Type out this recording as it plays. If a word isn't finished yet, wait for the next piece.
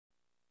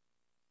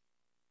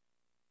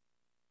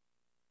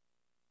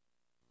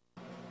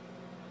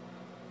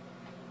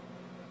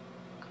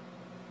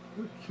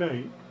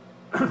Okay.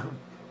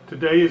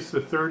 Today is the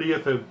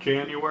 30th of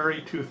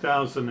January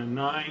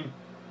 2009.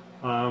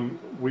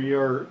 We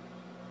are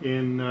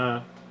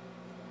in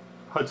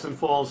Hudson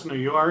Falls, New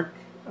York.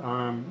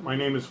 My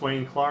name is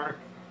Wayne Clark,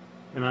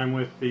 and I'm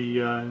with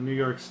the New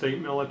York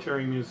State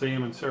Military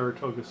Museum in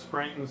Saratoga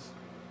Springs.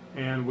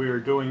 And we are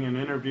doing an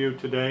interview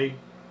today,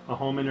 a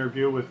home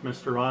interview with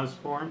Mr.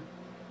 Osborne.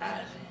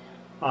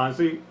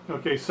 Ozzie.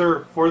 Okay,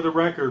 sir, for the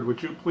record,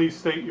 would you please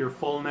state your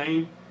full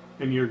name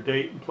and your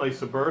date and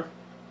place of birth?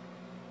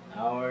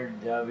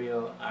 Howard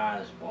W.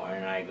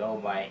 Osborne. I go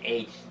by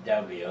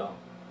H.W.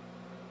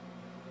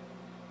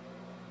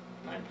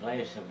 My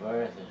place of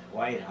birth is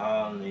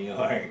Whitehall, New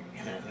York.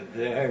 I'm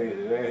very,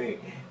 very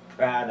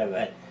proud of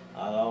it,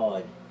 although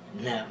it's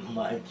not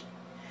much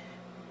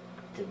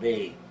to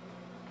be.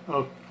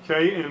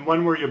 Okay, and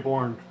when were you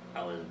born?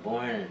 I was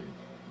born in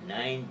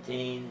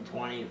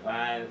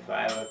 1925,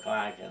 5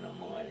 o'clock in the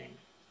morning.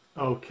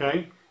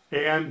 Okay,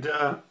 and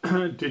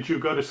did you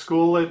go to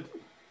school in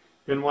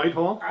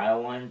Whitehall? I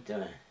went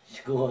to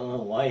school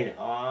in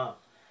Whitehall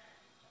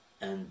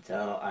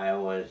until I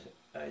was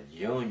a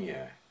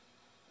junior.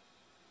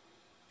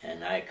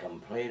 And I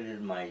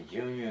completed my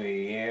junior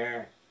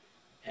year,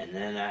 and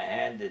then I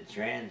had to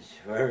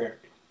transfer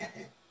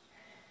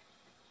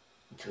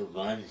to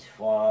Glens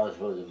Falls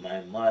with my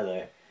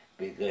mother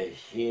because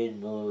she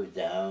had moved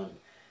down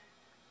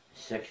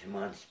 6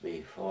 months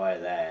before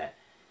that.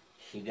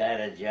 She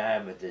got a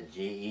job at the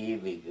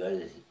GE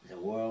because the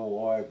World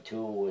War II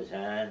was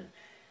on,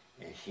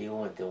 and she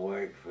went to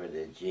work for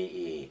the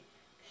GE.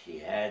 She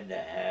had to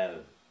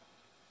have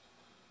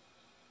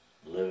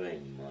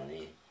living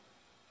money,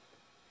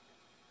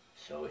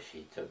 so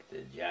she took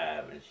the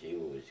job, and she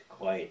was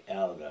quite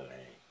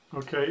elderly.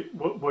 Okay,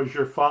 was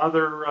your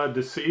father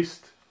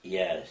deceased?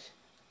 Yes,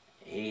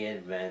 he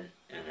had been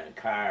in a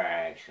car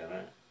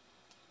accident,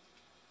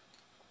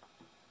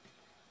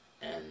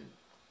 and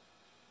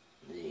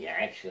the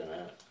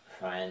accident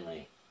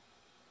finally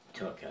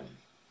took him.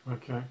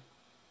 Okay.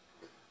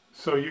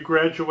 So you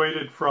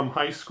graduated from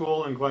high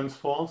school in Glens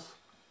Falls?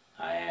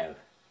 I have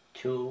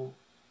two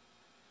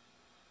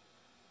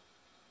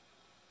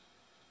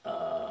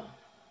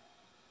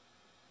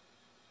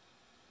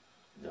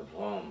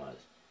diplomas.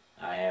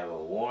 I have a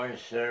war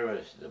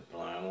service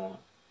diploma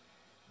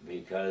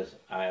because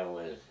I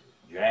was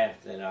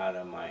drafted out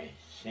of my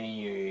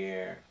senior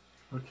year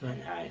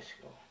in high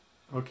school.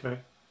 Okay.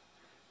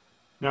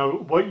 Now,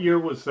 what year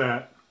was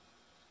that?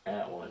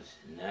 That was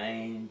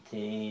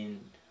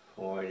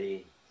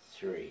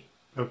 1943.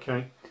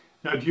 Okay.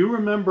 Now, do you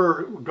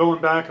remember,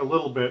 going back a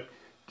little bit,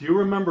 do you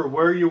remember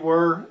where you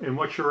were and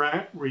what your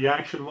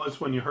reaction was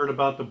when you heard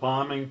about the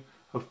bombing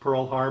of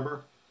Pearl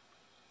Harbor?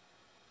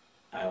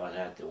 I was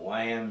at the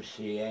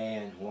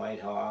YMCA in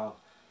Whitehall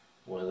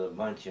with a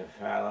bunch of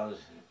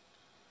fellows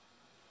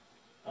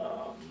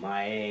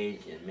my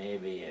age and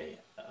maybe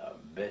a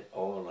bit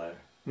older,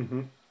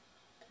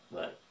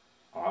 but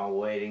all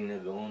waiting to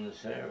go into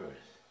service.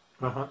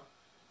 Uh-huh.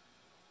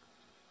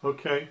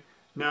 Okay.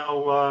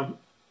 Now,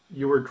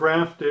 you were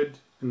drafted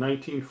in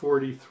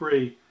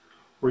 1943.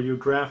 Were you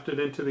drafted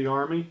into the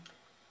Army?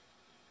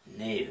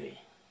 Navy.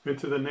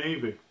 Into the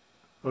Navy.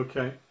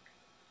 Okay.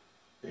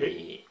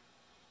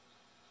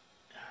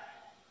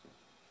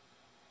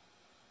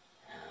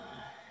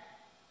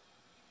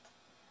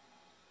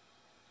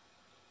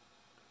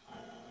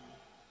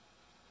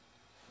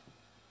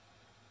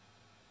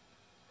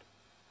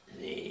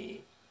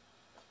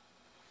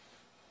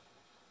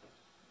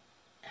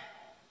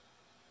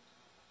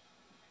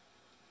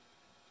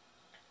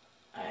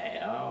 I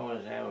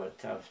always have a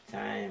tough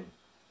time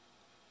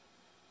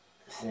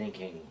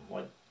thinking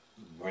what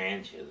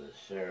branch of the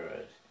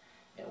service.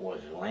 It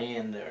was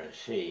land or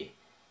sea.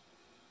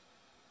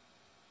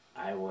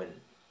 I would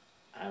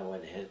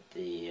hit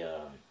the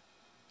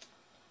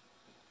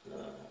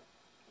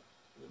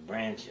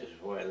branches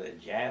where the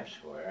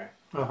Japs were,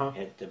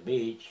 hit the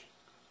beach,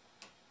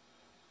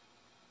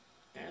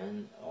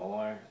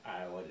 or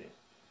I would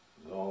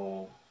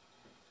go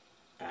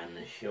on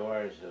the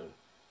shores of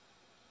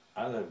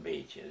other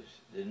beaches.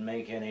 Didn't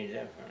make any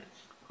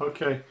difference.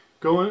 Okay.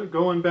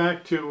 Going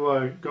back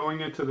to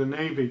going into the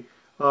Navy,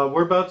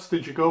 whereabouts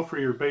did you go for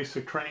your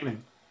basic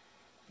training?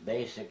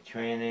 Basic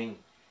training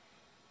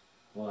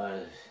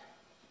was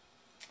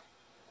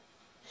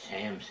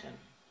Sampson.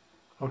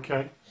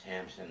 Okay.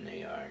 Sampson, New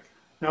York.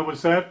 Now,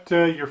 was that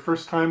your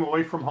first time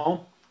away from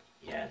home?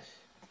 Yes.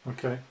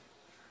 Okay.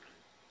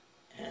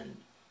 And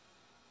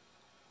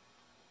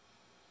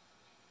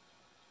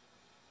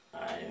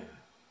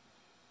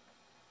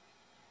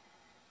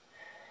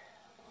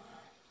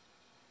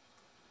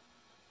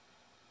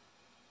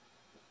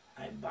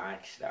I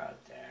boxed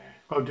out there.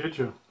 Oh, did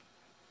you?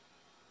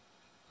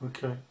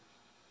 Okay.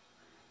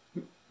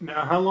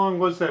 Now, how long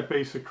was that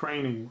basic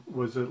training?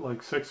 Was it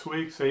like 6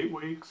 weeks, 8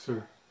 weeks,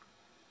 or?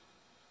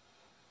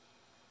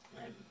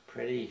 I'm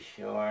pretty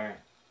sure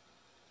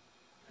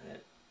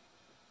that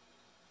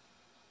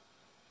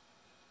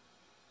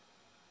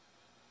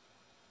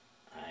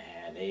I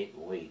had 8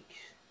 weeks.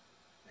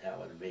 That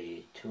would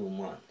be 2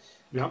 months.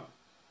 Yep.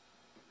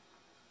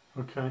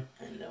 Okay.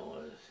 And it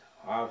was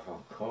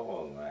awful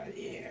cold that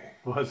year.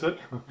 Was it?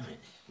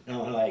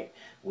 Snow like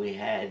we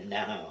had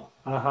now.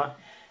 Uh-huh.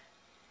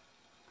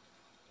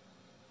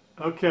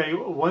 Okay,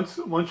 once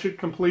you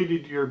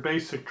completed your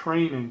basic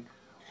training,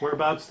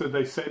 whereabouts did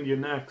they send you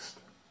next?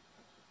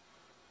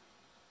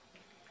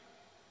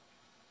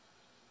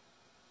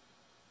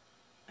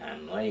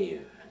 On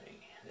leave.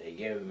 They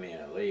gave me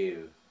a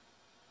leave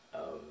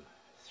of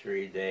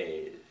 3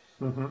 days.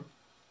 Mm-hmm.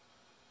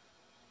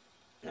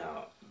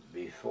 Now,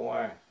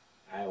 before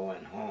I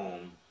went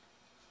home,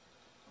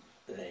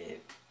 the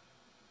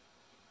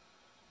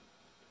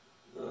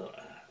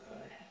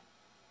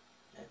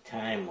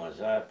time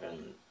was up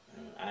and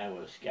I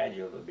was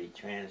scheduled to be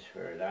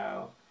transferred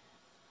out.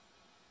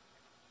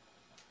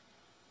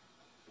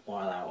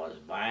 While I was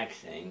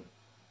boxing,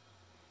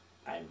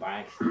 I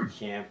boxed the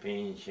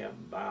championship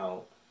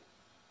bout,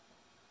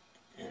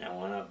 and I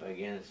went up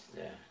against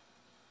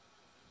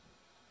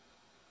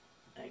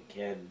a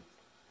kid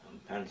from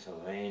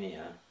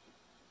Pennsylvania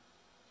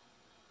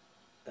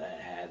that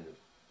had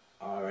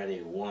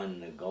already won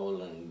the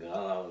Golden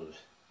Gloves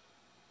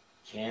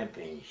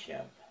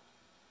championship.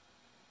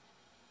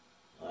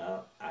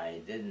 Well,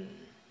 I didn't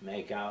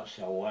make out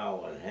so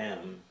well with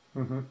him,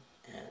 Mm-hmm.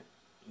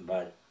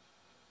 but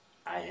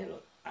I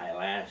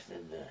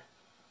lasted the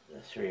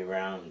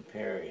 3-round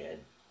period,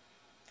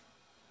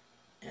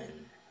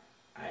 and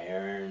I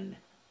earned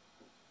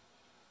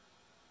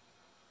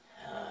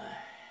a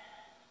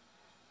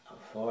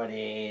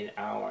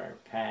 48-hour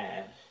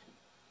pass,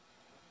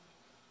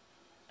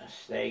 a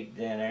steak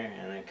dinner,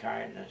 and a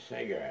carton of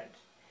cigarettes.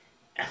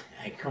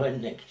 I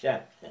couldn't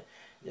accept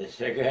the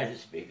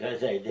cigarettes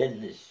because I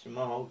didn't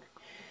smoke.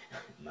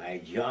 My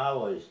jaw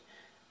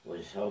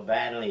was so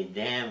badly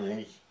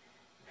damaged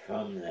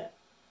from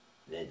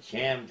the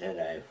champ that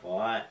I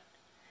fought.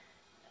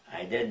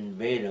 I didn't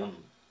beat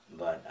him,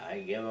 but I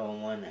gave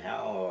him one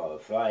hell of a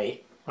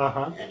fight.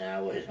 Uh-huh. And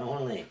I was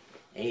only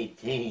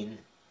 18.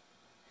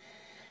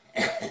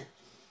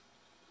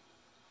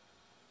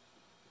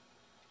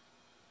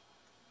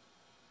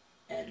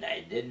 And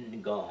I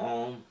didn't go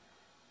home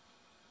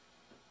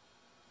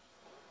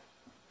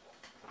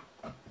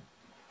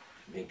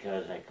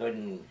because I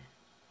couldn't,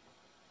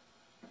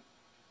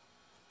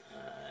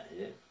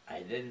 I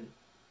didn't,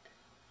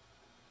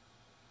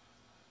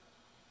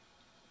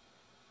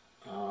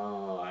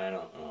 oh, I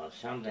don't know,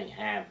 something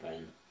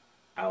happened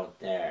out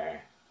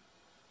there,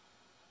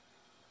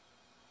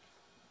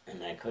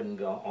 and I couldn't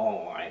go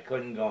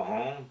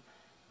home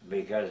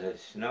because it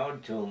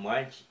snowed too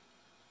much,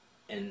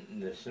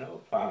 and the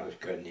snowplows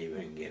couldn't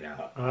even get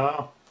out.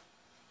 Oh.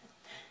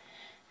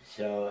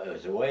 So it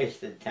was a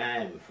waste of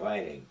time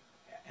fighting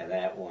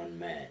that one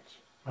match,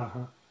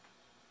 Uh-huh.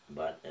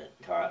 but it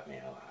taught me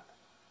a lot.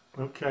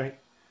 Okay.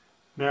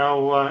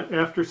 Now,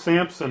 after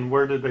Sampson,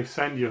 where did they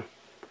send you?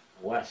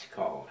 West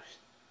Coast.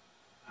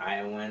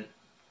 I went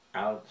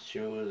out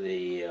through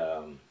the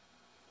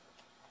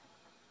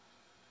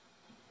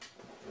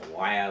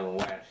Wild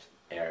West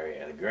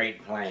area, the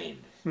Great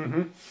Plains.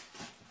 Mm-hmm.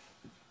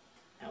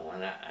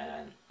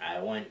 I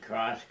went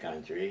cross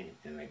country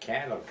in a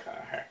cattle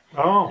car.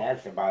 Oh.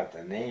 That's about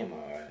the name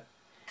of it.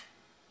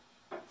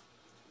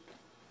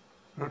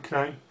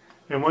 Okay.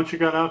 And once you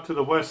got out to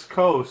the West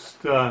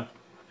Coast,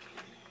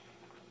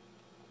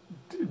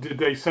 did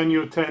they send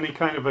you to any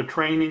kind of a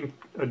training,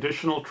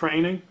 additional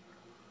training?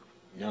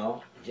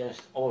 No,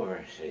 just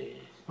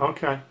overseas.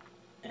 Okay.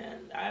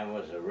 And I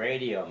was a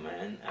radio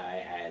man. I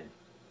had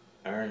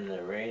earned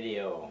the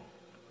radio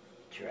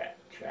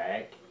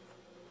track,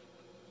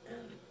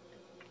 and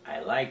I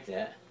liked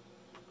it.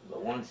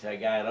 But once I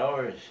got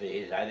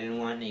overseas, I didn't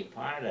want any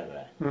part of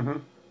it. Mm-hmm.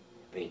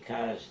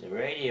 Because the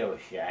radio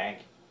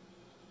shack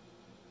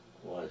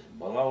was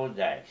below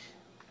decks.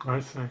 I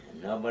see.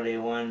 And nobody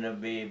wanted to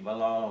be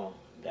below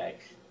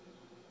decks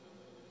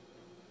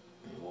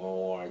in World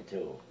War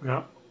II.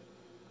 Yep.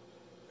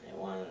 They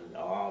wanted to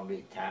all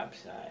be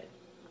topside.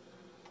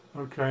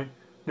 Okay.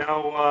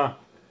 Now,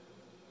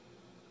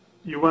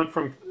 you went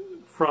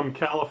from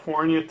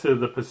California to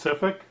the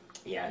Pacific?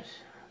 Yes.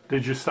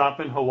 Did you stop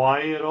in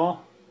Hawaii at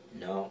all?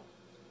 No.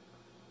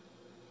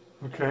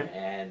 Okay.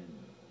 And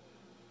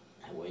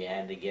we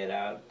had to get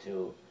out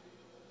to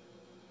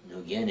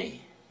New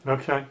Guinea.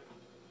 Okay.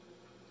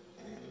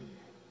 And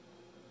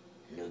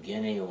New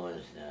Guinea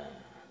was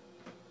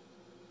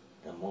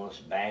the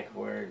most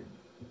backward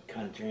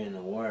country in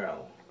the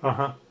world.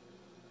 Uh-huh.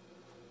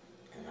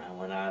 And I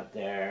went out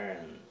there,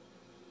 and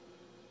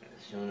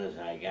as soon as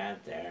I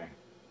got there,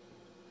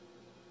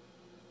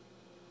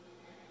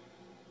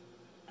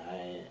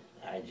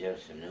 I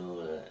just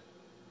knew that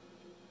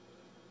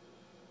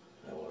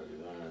there was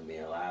going to be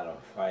a lot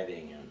of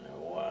fighting, and there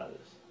was.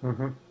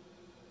 Mm-hmm.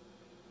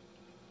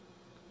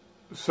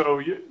 So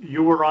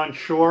you were on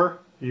shore?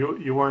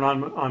 You weren't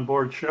on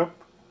board ship?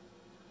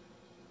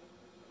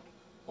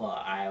 Well,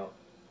 I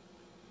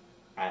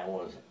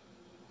was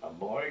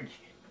aboard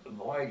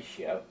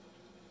ship,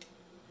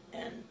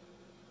 and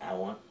I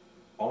went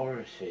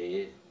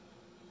overseas.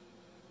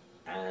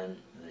 on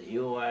the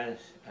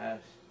USS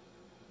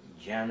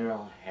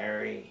General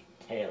Harry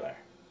Taylor.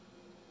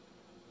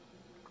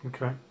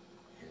 Okay.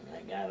 And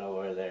I got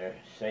over there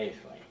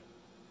safely.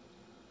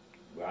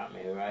 Brought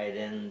me right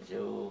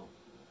into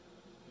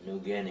New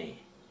Guinea,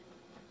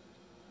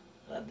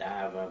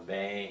 Ladava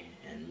Bay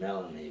and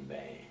Melanie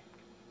Bay.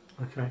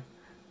 Okay.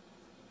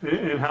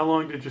 And how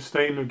long did you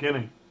stay in New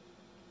Guinea?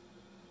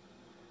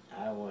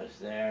 I was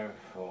there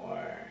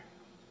for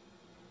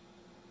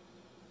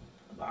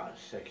about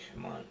 6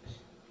 months.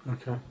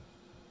 Okay.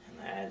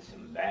 And I had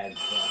some bad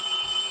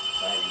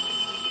fighting in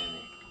New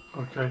Guinea.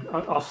 Okay,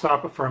 I'll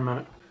stop it for a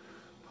minute.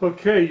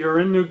 Okay, you're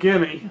in New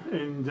Guinea,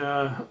 and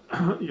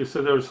you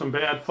said there was some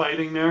bad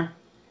fighting there?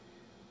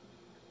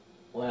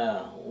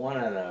 Well, one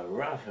of the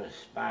roughest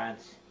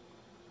spots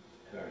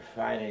for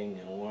fighting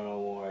in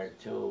World War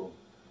II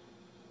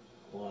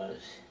was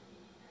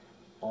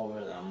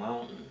over the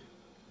mountain,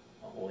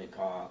 what we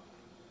call,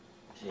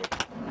 see,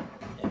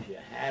 if you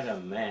had a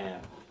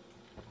map,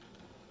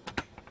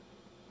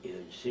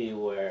 you'd see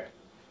where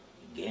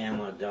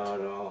Gamma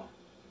Dodo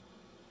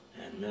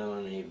and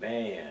Melanie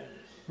Bay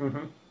is.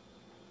 Mm-hmm.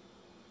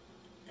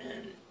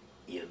 And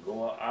you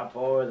go up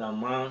over the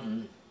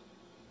mountain,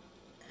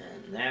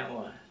 and that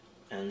was,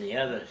 on the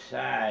other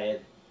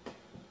side,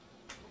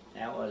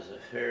 that was the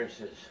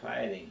fiercest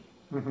fighting.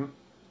 Mm-hmm.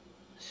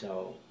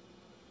 So,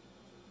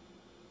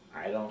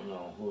 I don't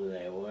know who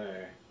they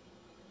were,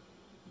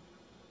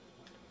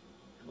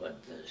 but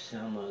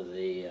some of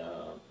the,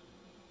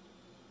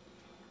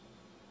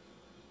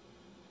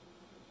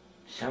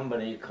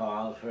 somebody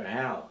called for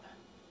help.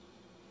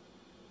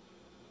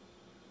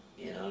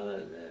 You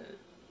know,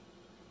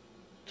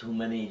 too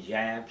many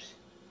Japs,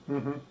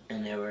 Mm-hmm.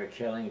 and they were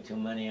killing too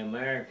many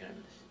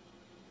Americans.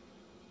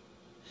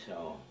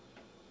 So,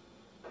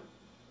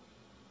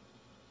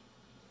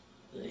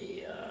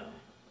 the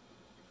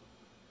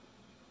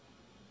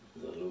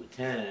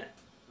lieutenant,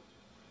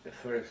 the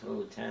first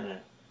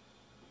lieutenant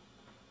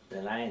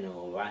that I knew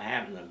of, I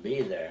happened to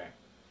be there.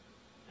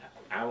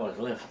 I was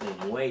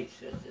lifting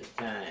weights at the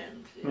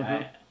time. See,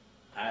 Mhm.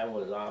 I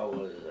was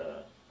always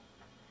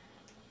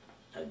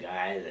a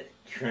guy that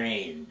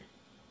trained,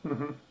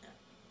 Mm-hmm.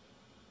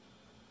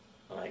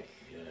 like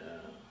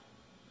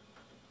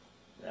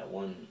that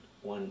one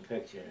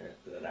picture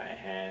that I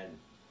had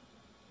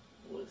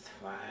with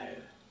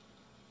five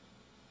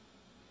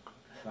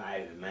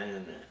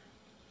men.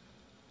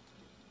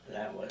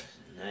 That was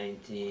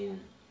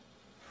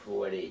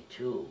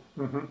 1942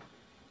 Mm-hmm.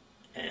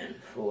 and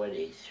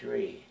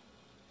 43.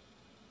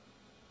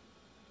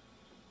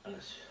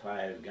 Us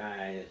 5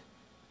 guys,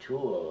 2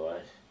 of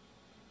us,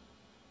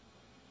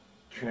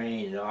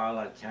 trained all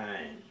the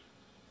time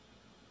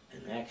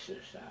and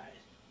exercised.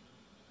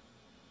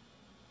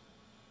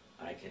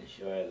 I can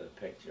show you the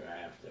picture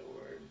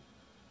afterward.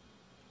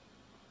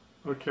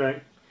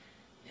 Okay.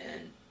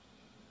 And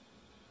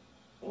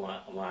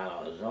while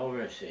I was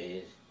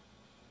overseas,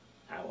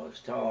 I was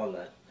told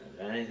that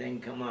if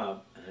anything come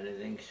up,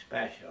 anything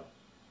special,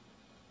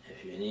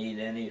 if you need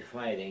any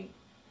fighting,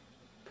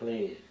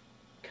 please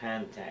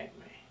contact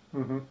me.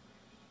 Mm-hmm.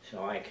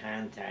 So I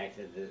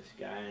contacted this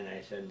guy and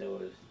I said there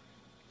was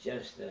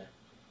just a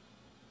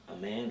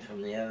man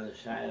from the other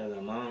side of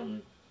the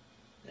mountain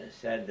that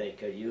said they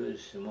could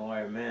use some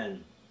more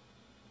men.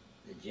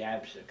 The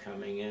Japs are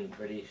coming in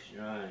pretty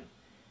strong.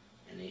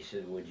 And he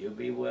said, would you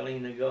be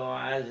willing to go,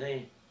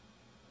 Ozzie?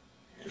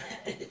 And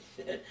I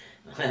said,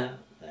 well,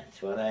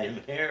 that's what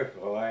I'm here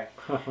for.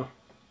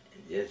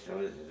 Just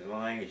as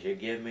long as you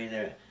give me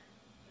the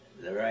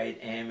right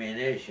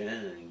ammunition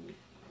and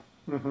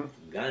Mm-hmm.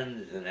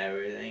 guns and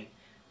everything,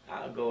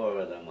 I'll go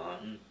over the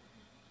mountain.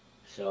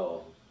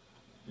 So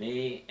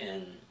me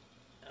and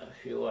a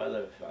few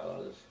other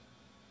fellows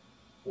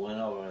went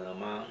over the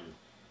mountain.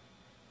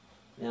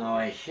 Now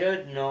I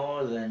should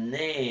know the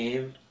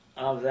name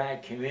of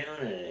that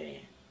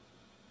community,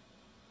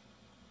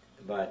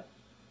 but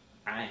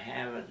I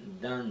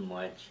haven't done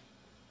much,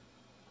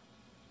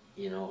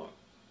 you know,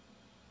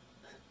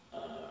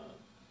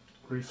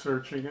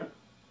 Researching it?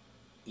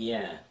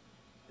 yeah,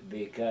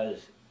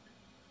 because,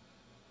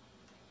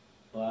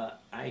 well,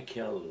 I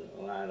killed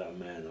a lot of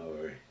men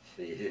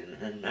overseas, and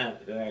I'm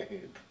not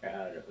very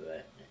proud of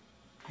that.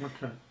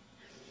 Okay.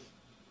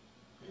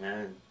 And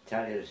I'll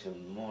tell you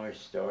some more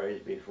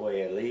stories before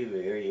you leave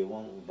here you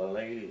won't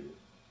believe.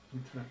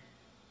 Okay.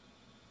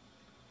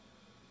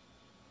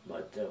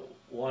 But there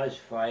was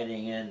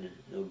fighting in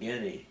New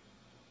Guinea.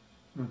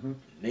 Mm-hmm.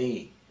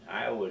 Me,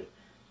 I was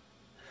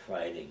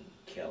fighting,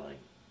 killing.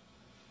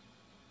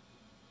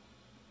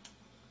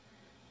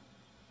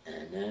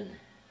 And then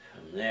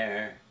from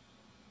there,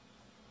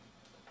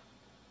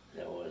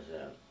 there was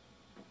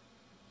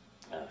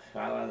a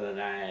fellow that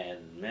I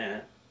had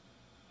met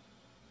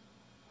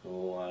who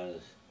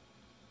was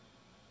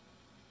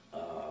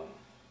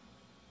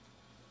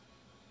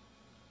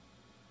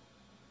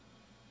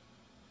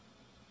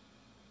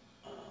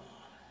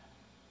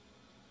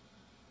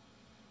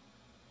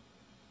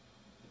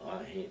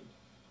well,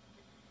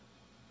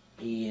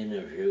 he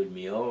interviewed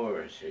me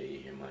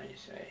overseas, you might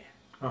say.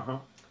 Uh-huh.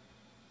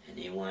 and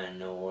he wanted to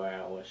know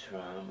where I was from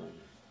and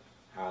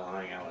how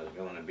long I was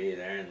going to be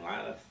there, and a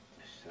lot of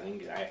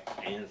things,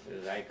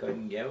 answers I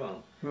couldn't give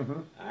him.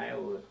 Mm-hmm. I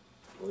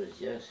was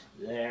just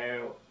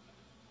there,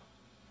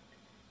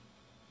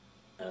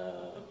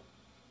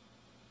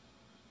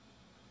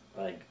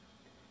 like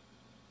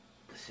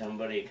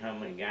somebody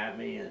come and got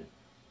me and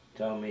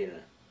told me to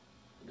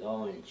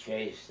go and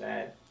chase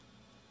that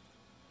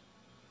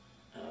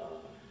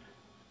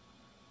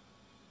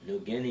New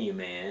Guinea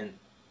man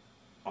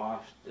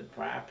off the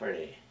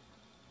property.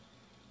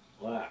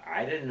 Well,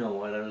 I didn't know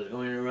what I was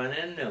going to run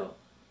into.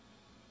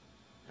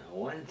 Now,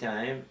 one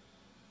time,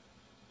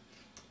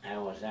 I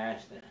was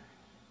asked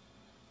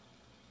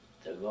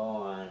to go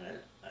on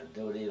a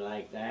duty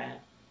like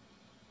that,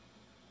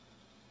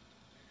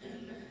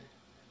 and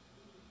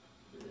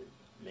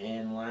the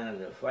man wanted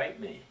to fight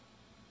me.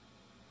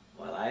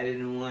 Well, I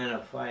didn't want to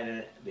fight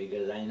it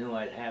because I knew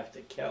I'd have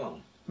to kill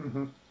him.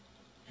 Mm-hmm.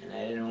 And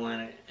I didn't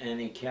want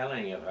any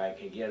killing if I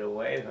could get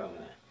away from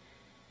it.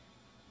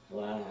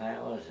 Well,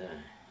 that was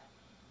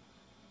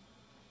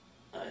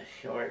a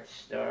short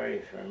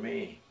story for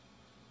me,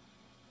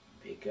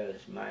 because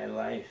my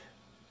life,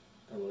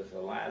 there was a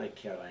lot of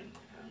killing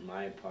on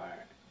my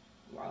part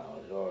while I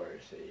was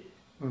overseas.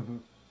 Mm-hmm.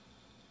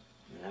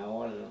 And I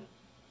wasn't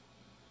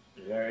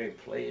very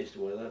pleased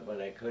with it,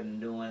 but I couldn't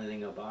do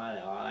anything about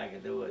it. All I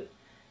could do was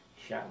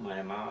shut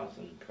my mouth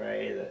and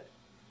pray that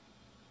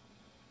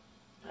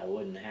I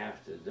wouldn't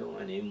have to do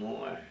any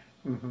more.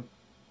 Mm-hmm.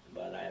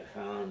 But I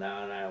found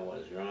out I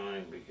was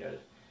wrong, because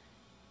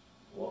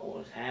what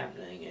was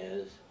happening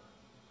is,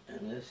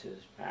 and this has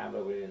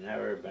probably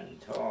never been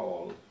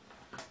told,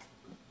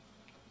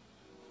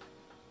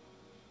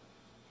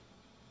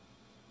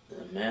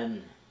 the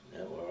men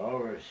that were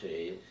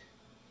overseas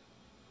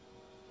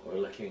were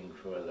looking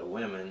for the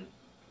women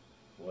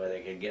where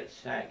they could get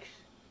sex.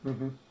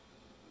 Mm-hmm.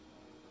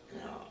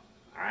 Now,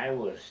 I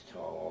was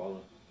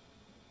told,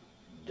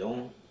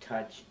 don't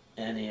touch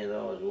any of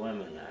those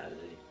women,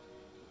 Ozzie,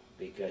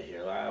 because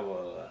you're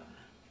liable to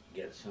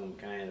get some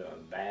kind of a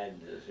bad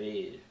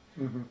disease.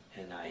 Mm-hmm.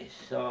 And I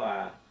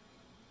saw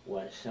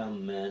what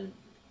some men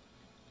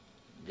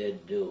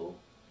did do.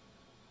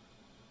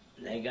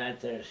 They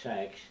got their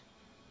sex,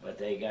 but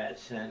they got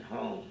sent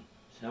home.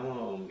 Some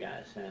of them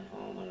got sent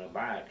home in a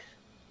box.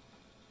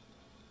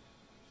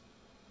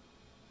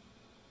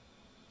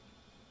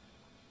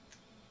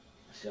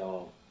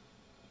 So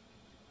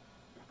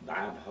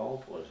Bob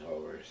Hope was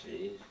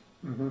overseas,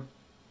 Mm-hmm.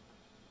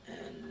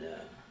 and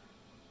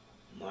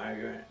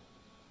Margaret,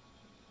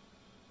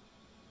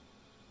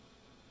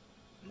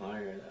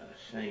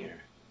 a singer,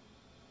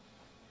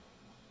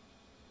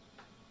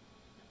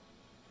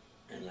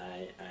 and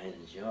I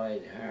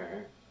enjoyed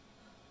her,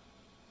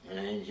 and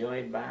I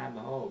enjoyed Bob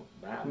Hope.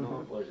 Bob Mhm.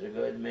 Hope was a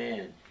good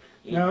man.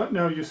 He,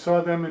 Now you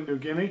saw them in New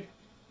Guinea?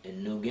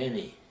 in New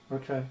Guinea,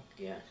 Okay.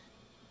 yes,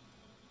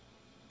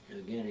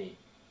 New Guinea,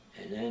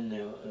 and then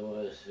there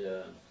was,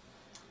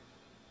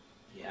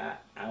 yeah,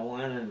 I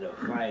wanted to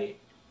fight,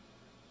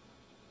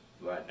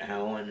 but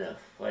I wanted to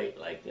fight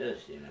like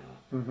this, you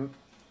know. Mm-hmm.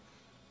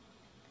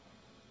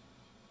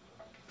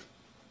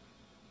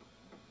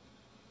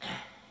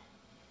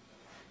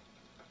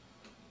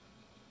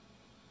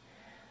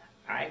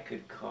 I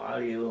could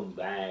call you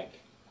back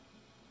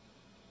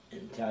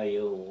and tell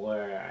you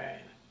where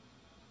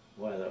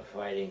the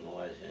fighting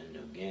was in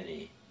New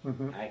Guinea.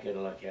 Mm-hmm. I could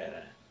look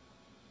at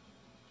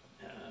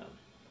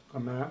A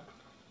map?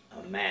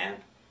 a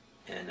map,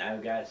 and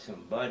I've got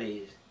some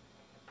buddies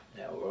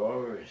that were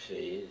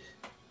overseas,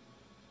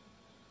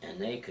 and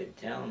they could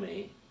tell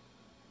me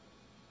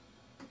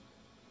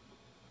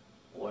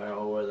where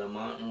over the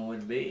mountain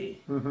would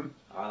be. Mm-hmm.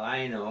 All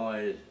I know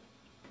is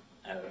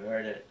I've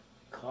heard it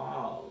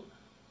called.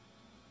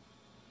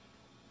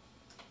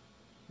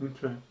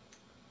 Okay.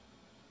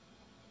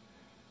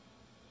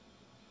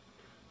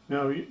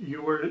 Now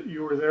you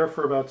were there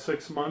for about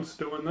 6 months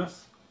doing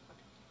this?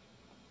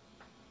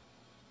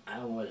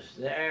 I was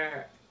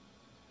there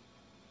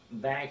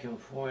back and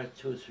forth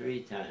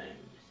 2-3 times.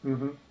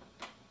 Mm-hmm.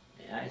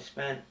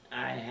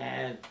 I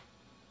had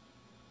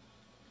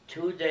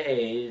 2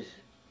 days,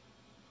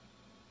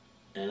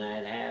 and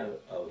I'd have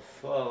a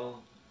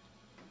full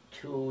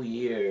 2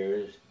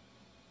 years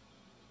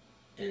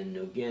in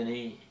New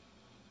Guinea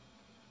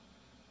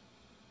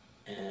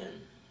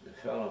and the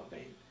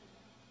Philippines.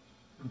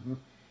 Mm-hmm.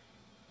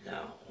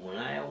 Now, when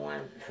I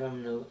went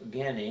from New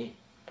Guinea,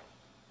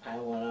 I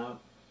went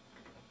up.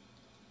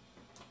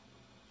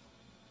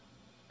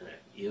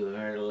 You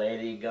heard of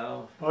Lady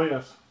Gulf? Oh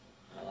yes.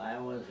 Well, I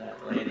was at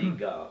Lady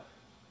Gulf,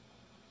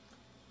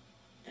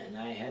 and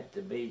I hit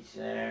the beach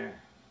there.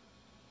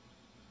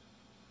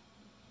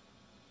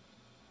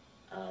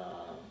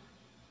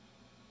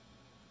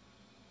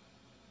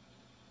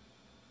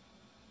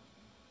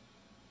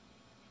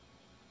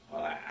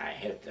 Well, I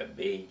hit the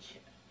beach.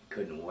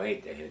 Couldn't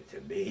wait to hit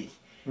the beach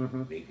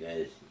Mm-hmm.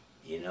 because,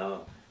 you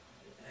know,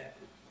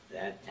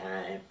 that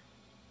time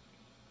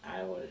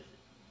I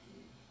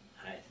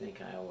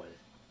think I was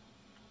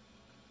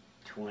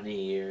 20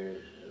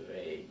 years of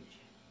age.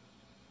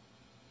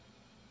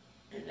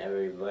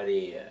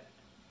 everybody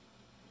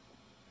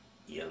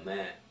you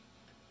met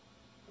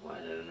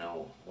wanted to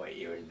know what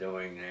you were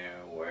doing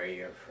there, where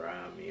you're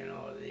from, you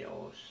know, the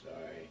old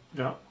story.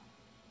 Yeah.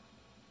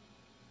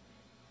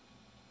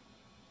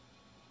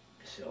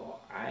 So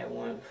I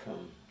went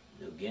from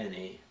New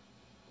Guinea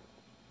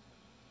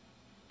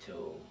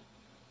to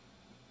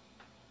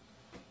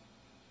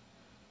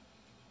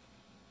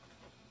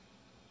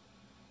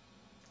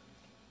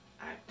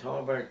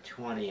October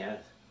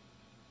 20th,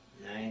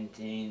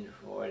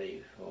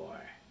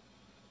 1944.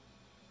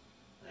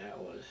 That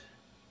was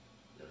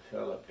the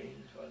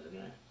Philippines, wasn't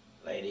it?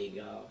 Lady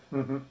Gulf.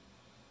 Mm-hmm.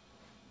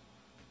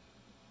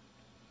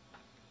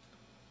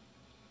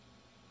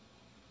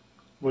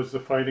 Was the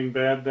fighting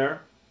bad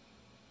there?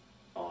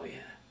 Oh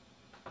yeah,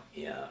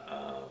 yeah.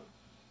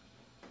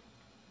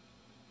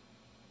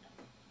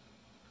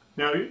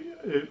 Now,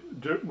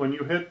 when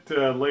you hit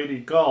Lady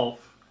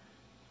Gulf,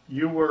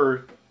 you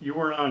were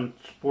on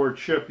board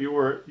ship. You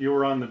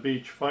were on the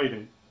beach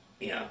fighting.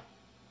 Yeah.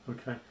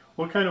 Okay.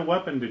 What kind of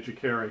weapon did you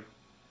carry?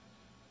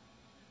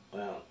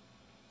 Well,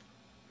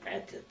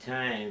 at the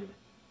time,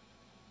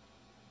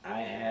 I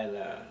had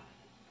a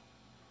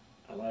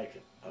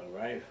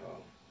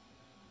rifle.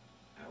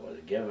 I was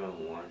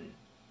given one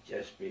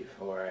just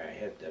before I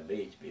hit the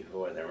beach,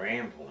 before the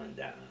ramp went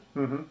down.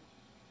 Mm-hmm.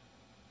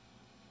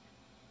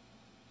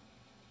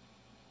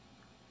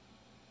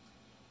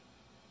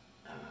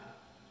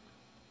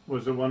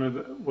 Was it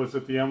was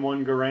it the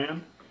M1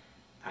 Garand?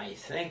 I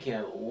think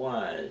it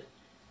was.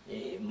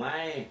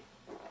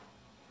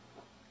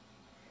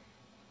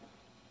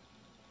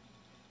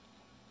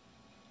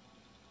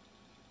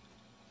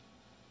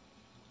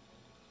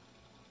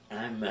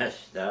 I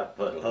messed up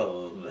a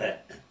little bit.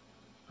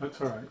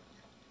 That's all right.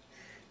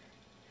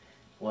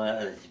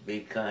 Well, it's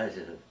because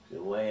of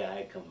the way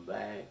I come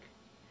back.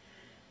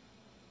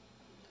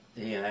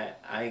 See,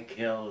 I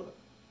killed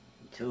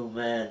 2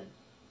 men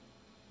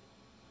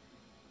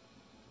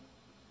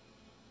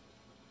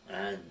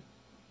on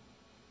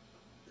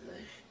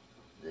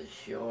the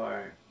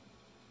shore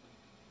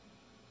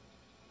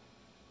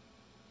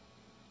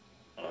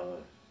of,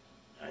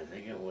 I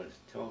think it was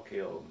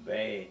Tokyo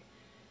Bay.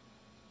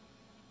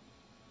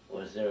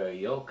 Was there a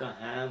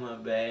Yokohama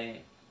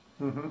Bay?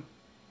 Mm-hmm.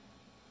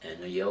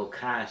 And the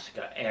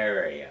Yokosuka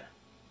area.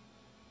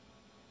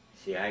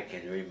 See, I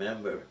can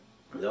remember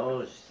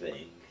those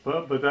things.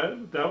 But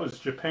that was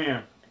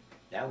Japan.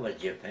 That was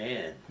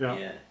Japan.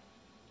 Yeah.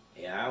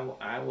 Yeah,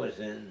 I was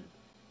in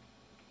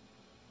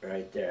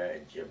right there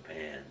in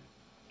Japan.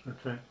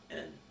 Okay.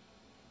 And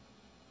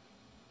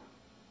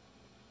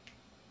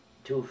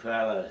 2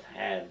 fellas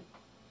had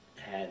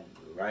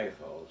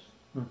rifles.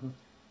 Mm-hmm.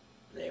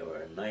 They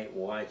were night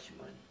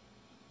watchmen.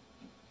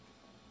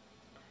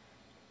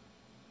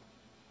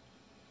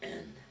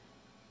 And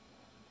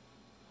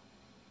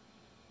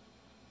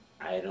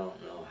I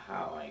don't know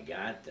how I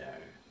got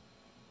there,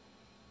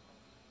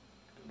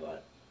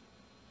 but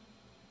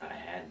I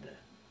had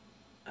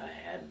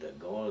to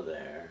go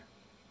there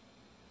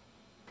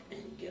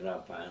and get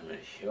up on the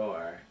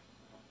shore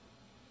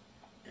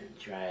and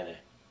try to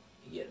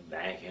get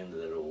back into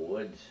the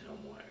woods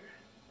somewhere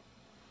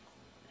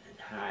and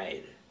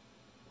hide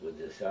with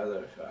this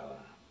other fella.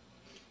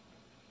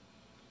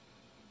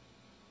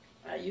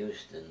 I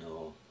used to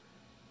know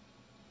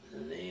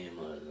the name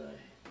of the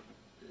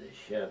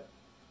ship,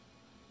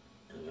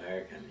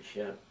 American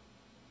ship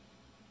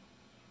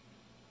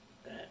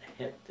that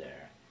hit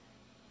there,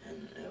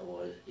 and it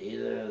was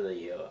either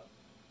the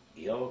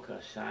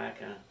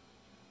Yokosuka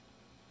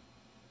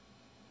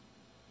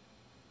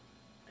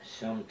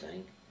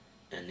something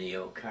in the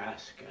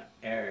Yokosuka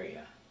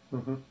area.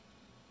 Mm-hmm.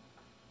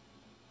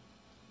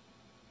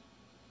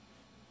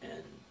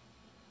 And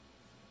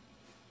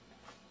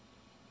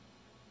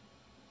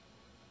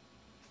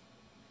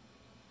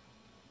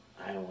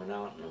I went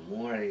out in the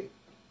morning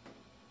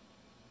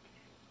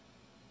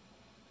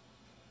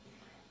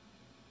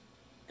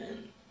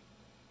and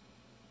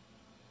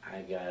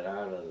I got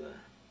out of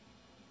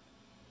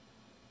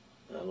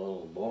the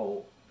little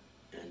boat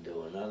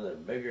into another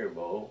bigger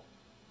boat,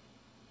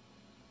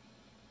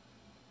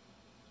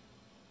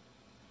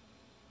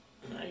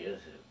 and I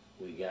guess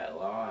we got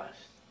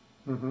lost.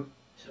 Mm-hmm.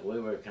 So we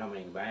were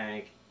coming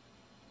back,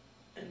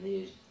 and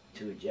these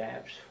 2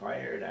 Japs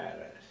fired at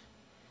us.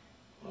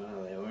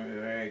 Well, they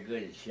weren't very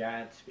good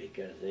shots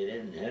because they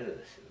didn't hit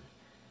us.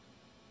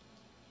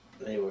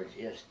 They were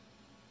just,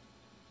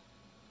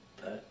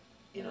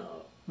 you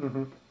know,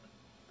 Mm-hmm.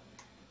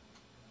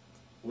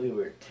 we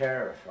were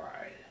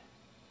terrified.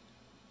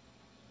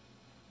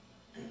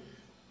 And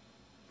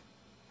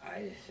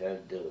I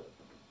said to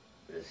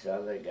this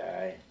other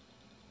guy,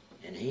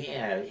 and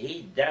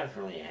he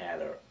definitely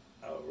had a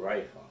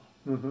rifle.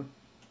 Mm-hmm.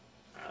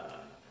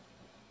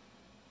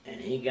 And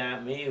he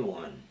got me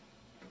one.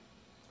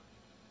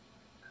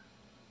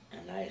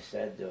 And I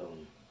said to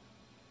him,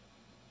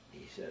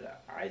 he said,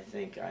 I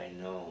think I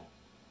know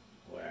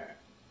where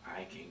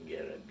I can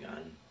get a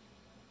gun.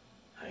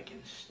 I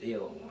can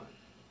steal one.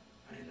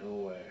 I know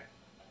where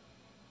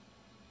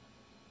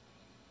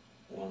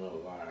one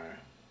of our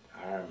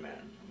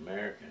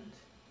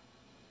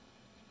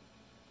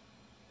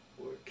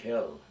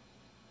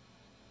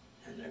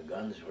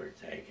guns were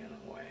taken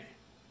away.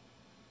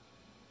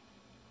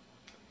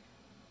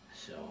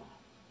 So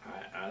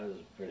I was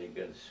a pretty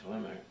good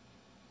swimmer,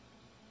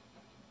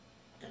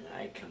 and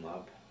I come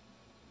up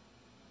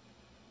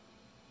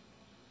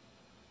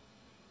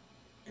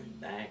in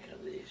back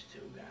of these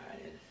two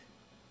guys,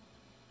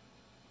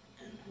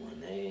 and when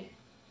they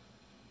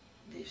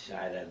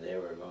decided they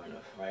were going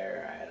to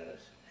fire at us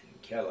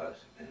and kill us,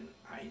 and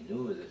I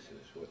knew this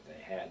is what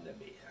they had to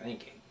be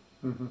thinking.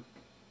 Mm-hmm.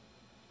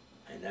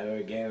 I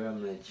never gave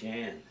them the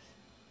chance.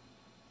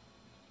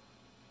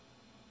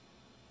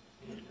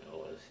 And it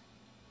was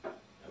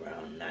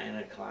around 9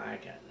 o'clock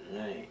at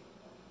night.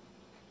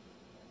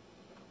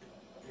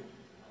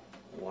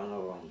 And one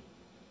of them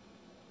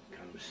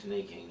comes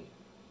sneaking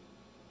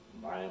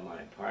by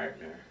my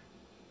partner,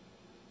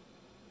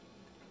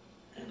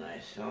 and I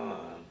saw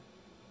him,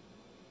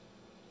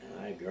 and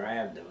I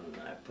grabbed him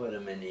and I put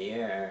him in the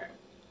air,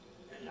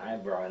 and I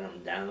brought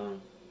him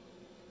down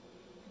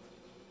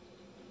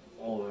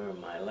over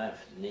my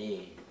left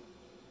knee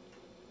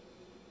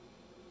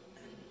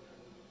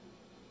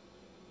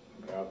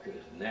and broke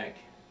his neck,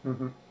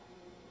 Mm-hmm.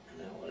 and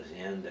that was the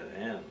end of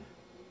him.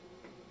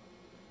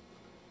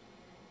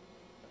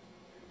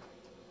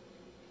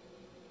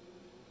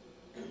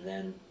 And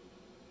then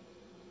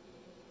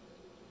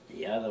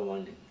the other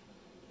one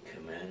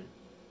come in, and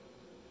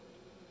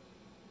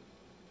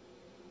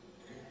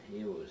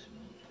he was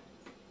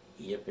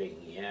yipping,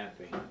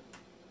 yapping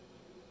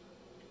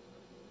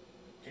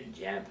in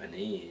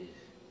Japanese,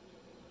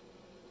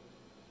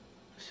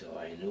 so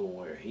I knew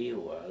where he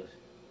was.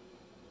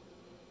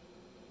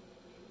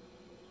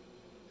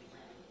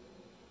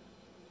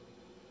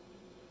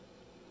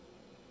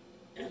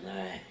 And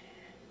I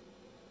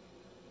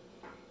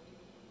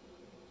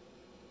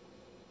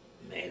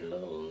made a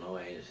little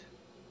noise,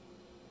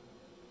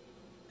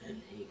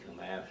 and he come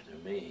after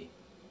me,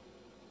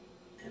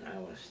 and I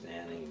was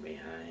standing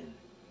behind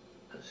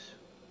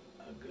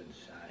a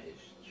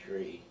good-sized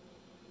tree,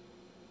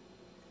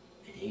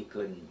 and he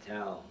couldn't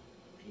tell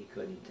me,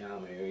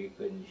 or he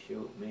couldn't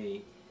shoot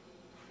me,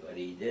 but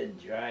he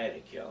did try to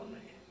kill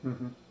me.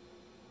 Mm-hmm.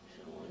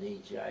 So when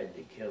he tried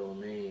to kill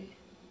me,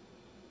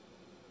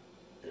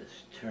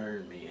 this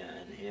turned me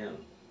on him.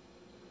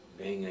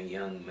 Being a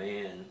young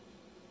man,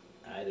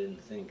 I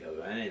didn't think of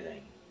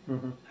anything.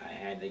 Mm-hmm. I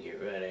had to get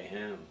rid of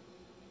him.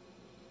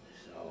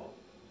 So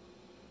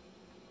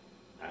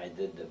I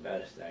did the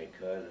best I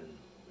could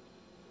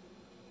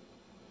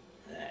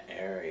in that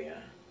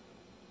area.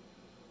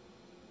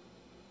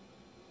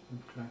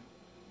 Okay.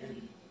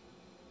 And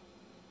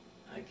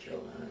I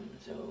killed him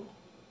too.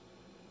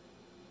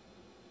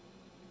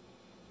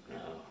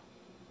 Now,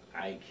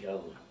 I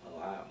killed a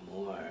lot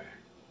more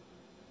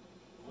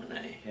when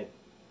I hit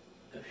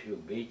a few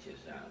beaches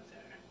out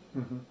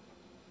there. Mm-hmm.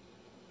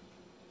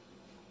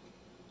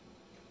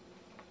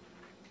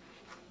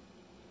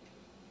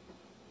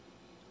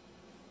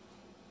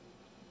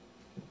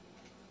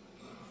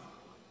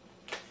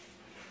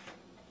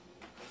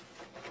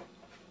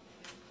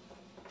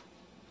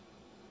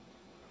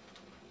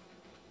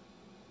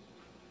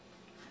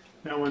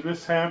 Now, when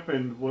this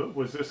happened,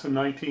 was this in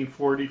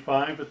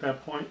 1945 at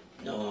that point?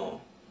 No,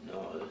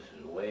 this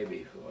is way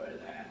before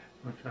that.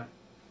 Okay.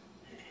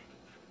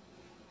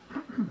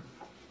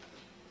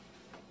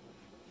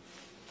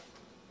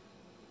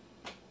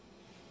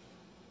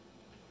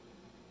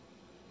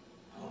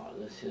 Oh,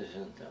 this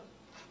isn't the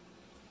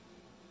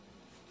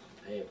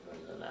paper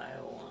that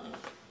I want.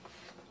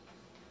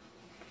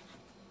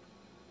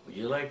 Would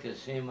you like to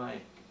see my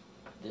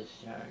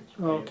discharge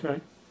paper?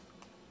 Okay.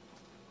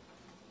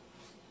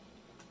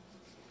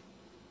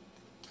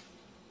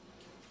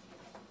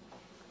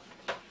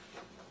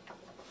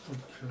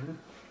 Okay.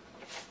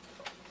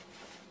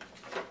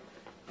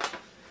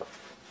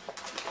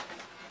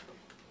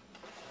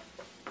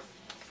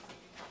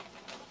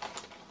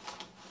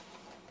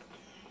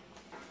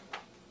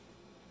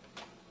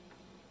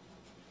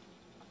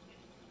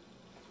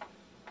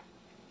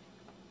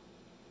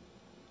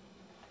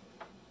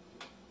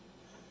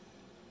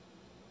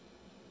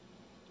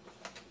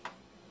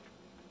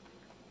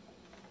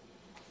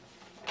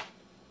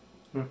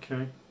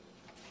 Okay.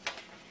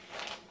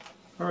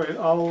 All right,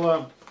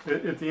 I'll,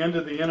 at the end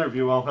of the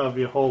interview, I'll have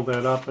you hold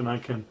that up and I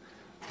can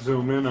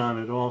zoom in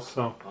on it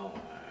also. Oh, all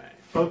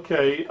right.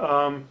 Okay,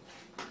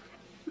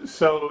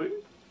 so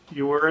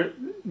you were,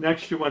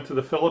 next you went to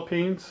the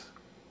Philippines?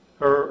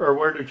 Or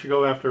where did you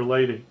go after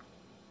Lady?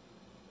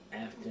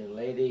 After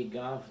Lady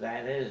Gulf,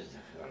 that is the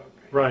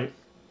Philippines. Right.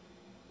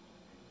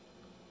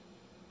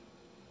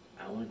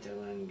 I went to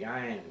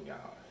Lingayen Gulf.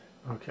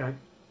 Okay,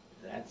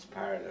 That's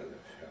part of the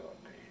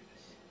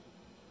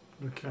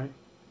Philippines. okay,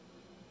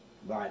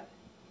 But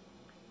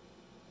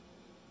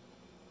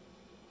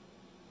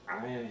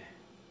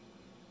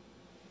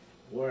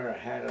we're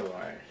ahead of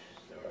our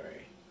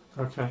story.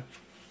 okay,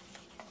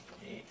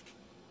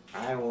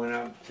 I went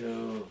up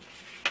to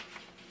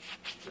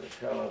the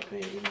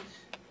Philippines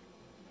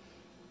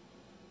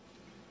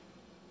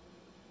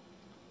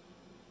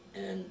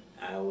and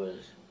I was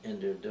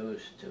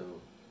introduced to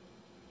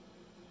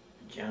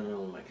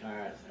General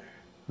MacArthur.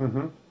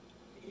 Mm-hmm.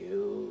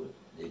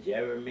 Did you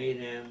ever meet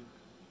him?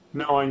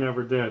 No, I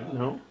never did.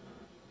 No.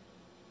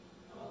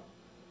 Well,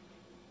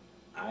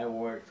 I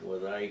worked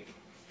with Ike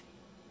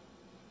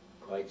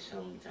quite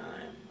some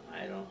time.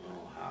 I don't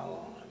know how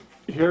long.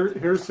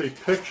 Here's a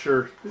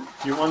picture. Do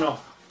you want to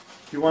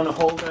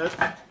hold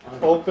that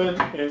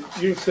open, and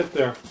you can sit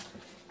there.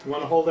 You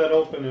want to hold that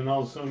open, and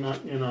I'll zoom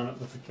in on it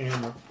with the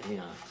camera.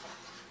 Yeah.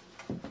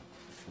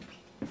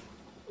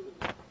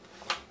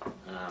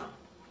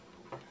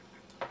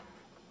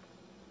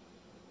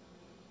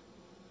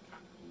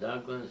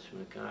 Douglas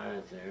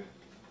MacArthur,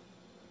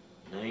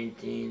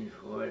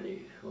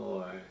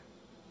 1944,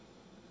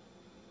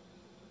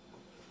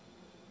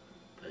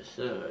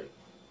 Pacific.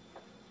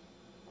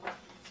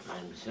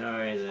 I'm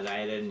sorry that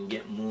I didn't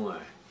get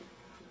more.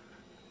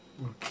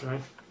 Okay.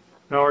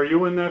 Now, are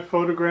you in that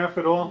photograph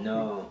at all?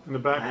 No. In the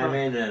background? I'm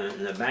in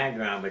the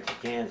background, but you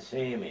can't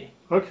see me.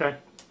 Okay.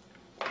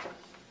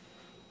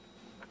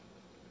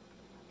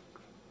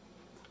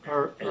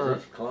 Is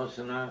this close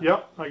enough?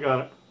 Yep, I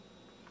got it.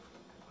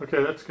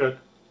 Okay, that's good.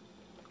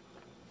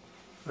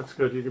 That's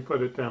good. You can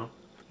put it down.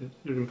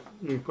 You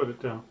can put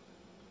it down.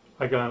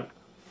 I got it.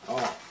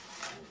 Oh.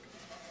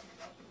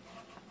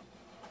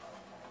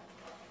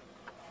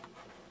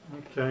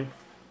 Okay.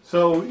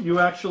 So you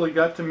actually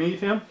got to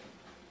meet him?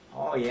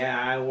 Oh yeah,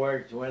 I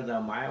worked with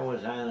him. I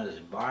was on his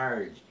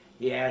barge.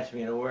 He asked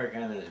me to work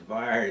on his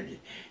barge.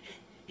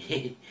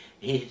 He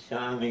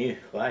saw me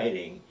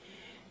fighting.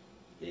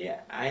 Yeah,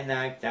 I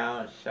knocked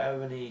out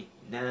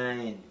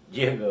 79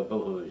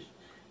 jigaboos.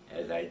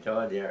 As I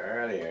told you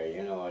earlier,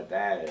 you know what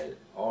that is.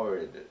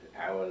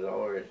 I was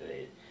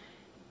overseas.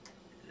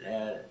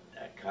 The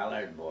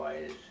colored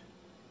boys,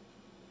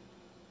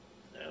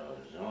 there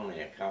was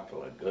only a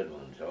couple of good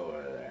ones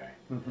over there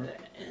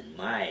in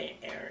my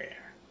area.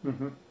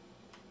 Mm-hmm.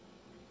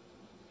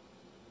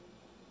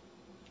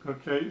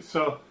 Okay,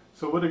 so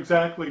what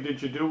exactly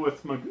did you do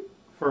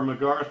for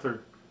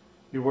MacArthur?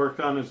 You worked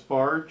on his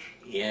barge?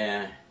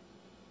 Yeah.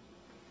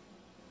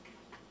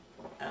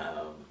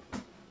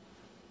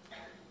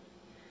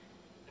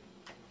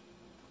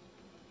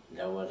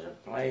 There was a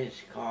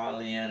place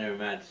called the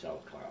Intermezzo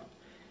Club.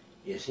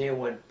 You see,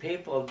 what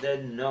people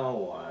didn't know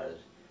was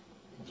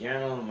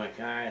General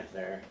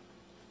MacArthur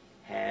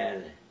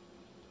had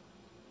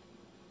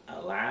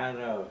a lot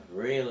of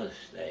real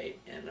estate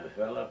in the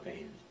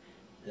Philippines.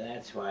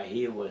 That's why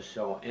he was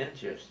so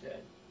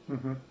interested.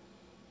 Mm-hmm.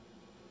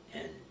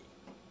 And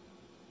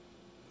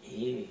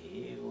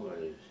he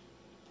was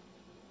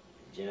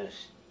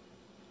just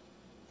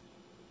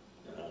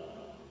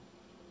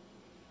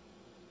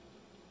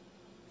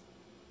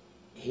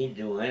he'd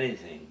do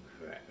anything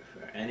for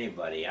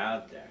anybody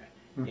out there.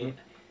 Mm-hmm.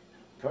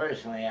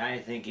 Personally, I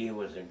think he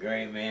was a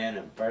great man,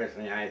 and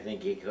personally, I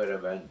think he could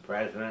have been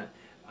president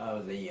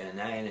of the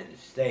United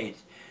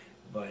States.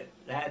 But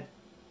that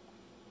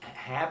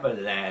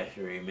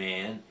haberdashery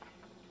man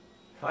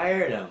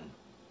fired him.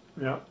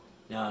 Yeah.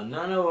 Now,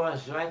 none of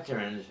us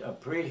veterans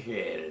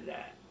appreciated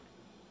that.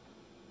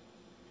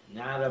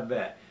 Not a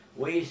bit.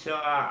 We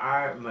saw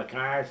Art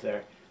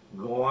MacArthur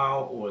go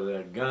out with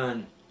a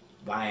gun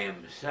by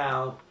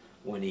himself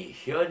when he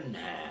shouldn't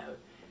have.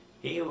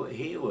 He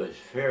was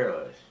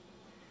fearless.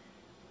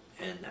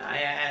 And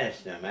I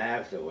asked him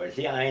afterwards,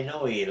 yeah, I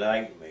know he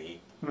liked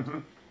me. Mm-hmm.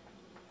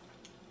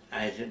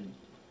 I said,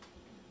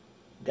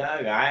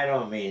 Doug, I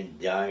don't mean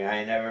Doug.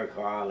 I never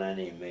called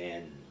any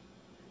man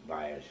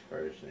by his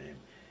first name.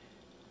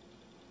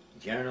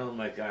 General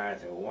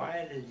MacArthur,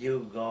 why did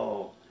you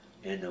go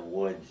in the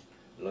woods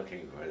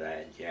looking for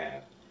that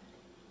Jap?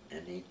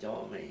 And he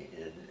told me,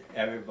 and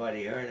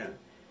everybody heard him,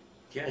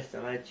 just to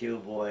let you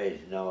boys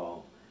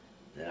know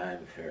that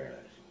I'm fearless.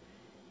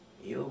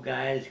 You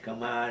guys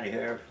come out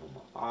here from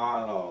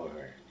all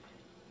over.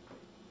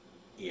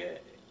 You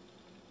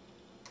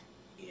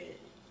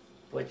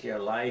put your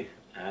life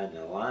on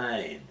the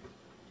line,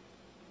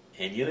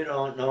 and you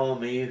don't know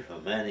me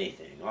from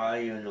anything. All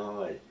you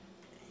know is,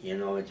 you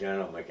know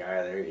General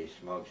MacArthur, he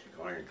smokes a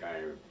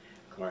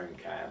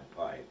corncob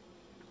pipe.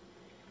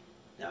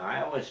 Now,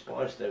 I was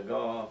supposed to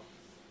go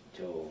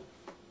to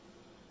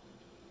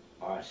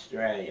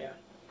Australia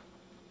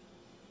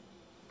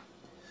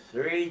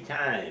 3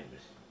 times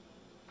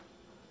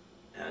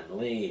on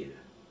leave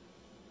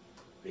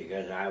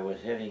because I was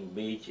hitting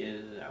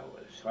beaches, I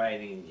was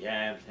fighting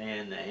Japs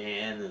hand to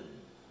hand, and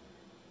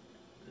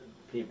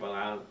the people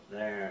out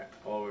there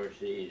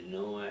overseas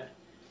knew it.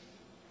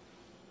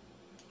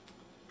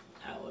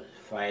 I was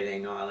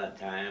fighting all the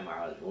time.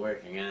 I was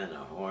working on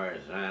a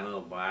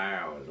horizontal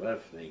bar. I was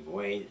lifting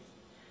weights.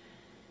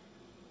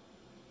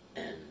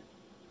 And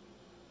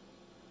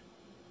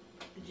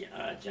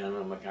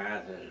General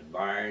MacArthur's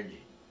barge,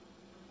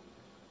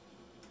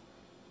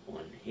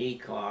 when he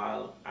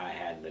called, I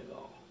had to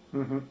go.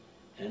 Mm-hmm.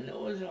 And it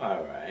was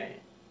all right.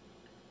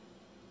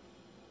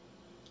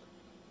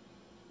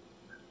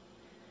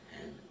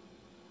 And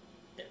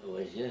it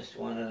was just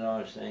one of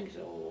those things.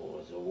 There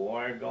was a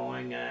war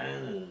going on,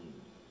 and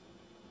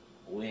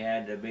we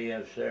had to be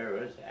of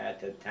service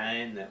at the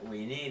time that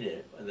we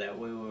needed, that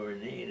we were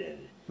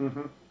needed.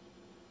 Mm-hmm.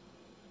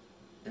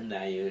 And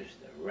I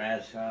used to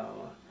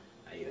wrestle,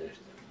 I used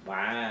to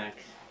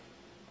box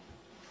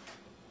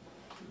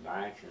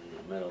in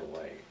the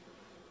middleweight.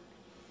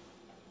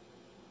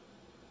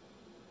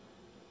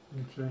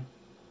 Okay.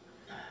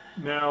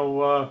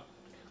 Now,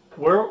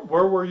 where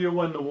were you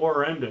when the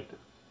war ended?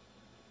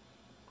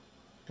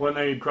 When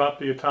they dropped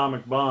the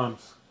atomic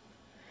bombs?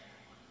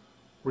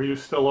 Were you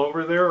still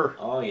over there? Or?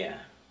 Oh yeah.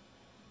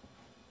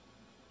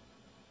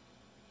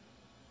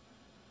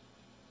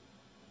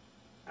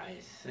 I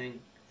think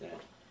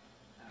that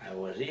I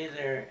was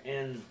either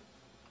in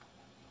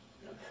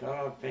the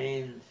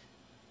Philippines.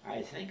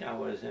 I think I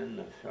was in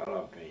the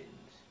Philippines.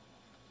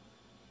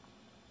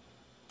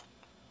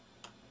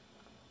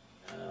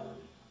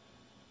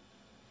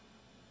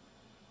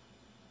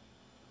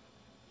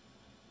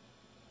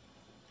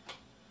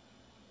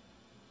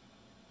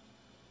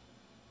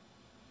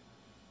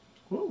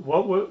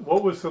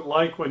 What was it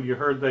like when you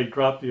heard they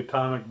dropped the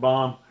atomic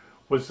bomb?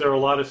 Was there a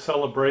lot of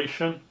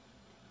celebration?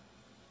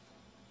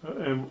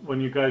 And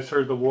when you guys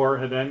heard the war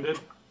had ended?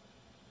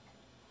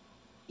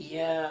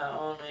 Yeah,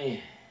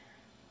 only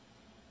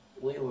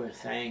we were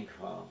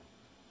thankful,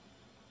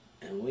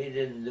 and we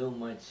didn't do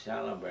much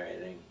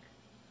celebrating,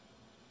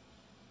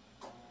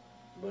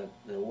 but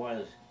there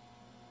was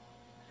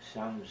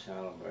some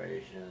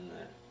celebration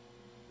that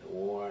the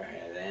war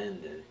had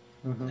ended.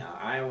 Mm-hmm. Now,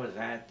 I was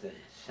at the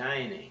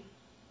signing.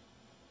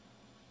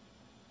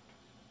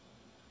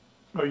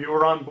 Oh, you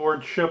were on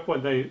board ship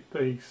when they...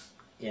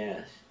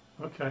 Yes.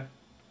 Okay.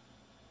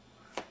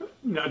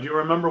 Now, do you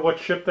remember what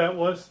ship that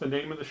was? The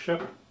name of the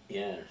ship?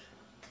 Yes.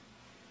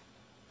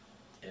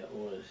 It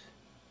was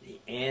the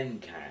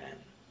Ancon.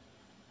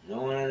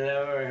 No one had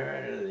ever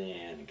heard of the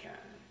Ancon.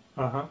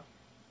 Uh-huh.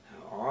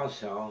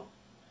 Also,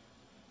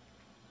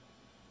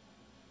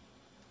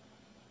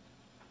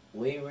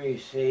 we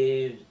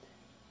received,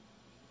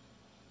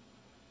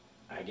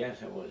 I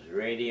guess it was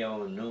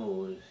radio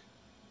news,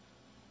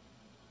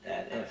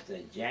 that if the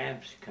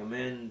Japs come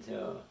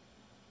into,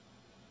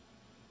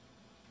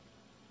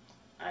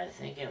 I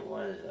think it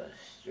was a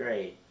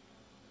strait,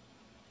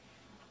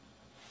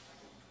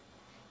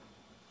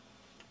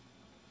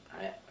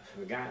 I've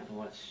forgotten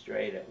what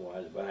strait it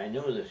was, but I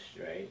knew the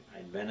strait.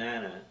 I'd been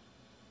on it.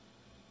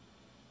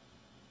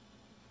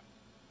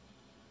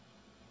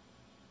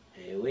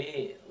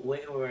 We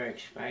were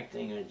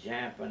expecting a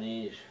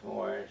Japanese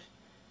force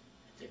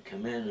to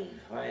come in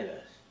and fight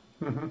us.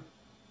 Mm-hmm.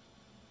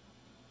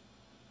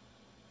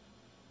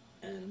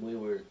 And we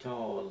were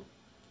told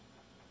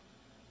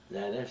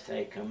that if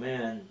they come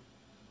in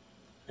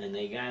and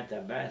they got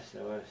the best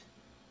of us,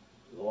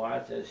 go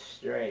out this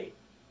strait.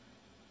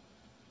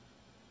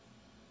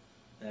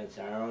 That's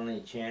our only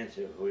chance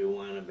if we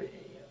want to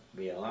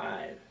be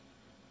alive.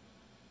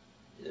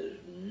 There's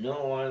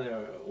no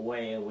other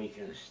way we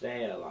can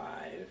stay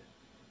alive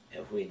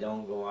if we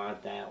don't go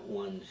out that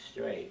one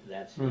strait.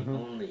 That's the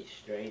only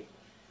strait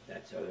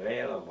that's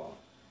available.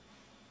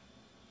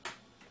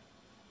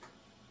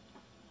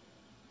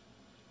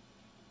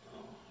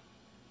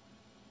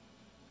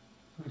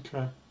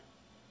 Okay.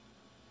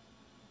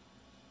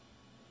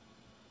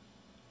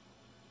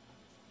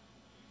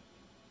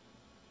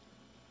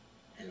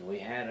 And we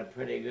had a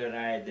pretty good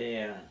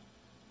idea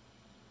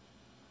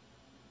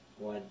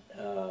what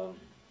now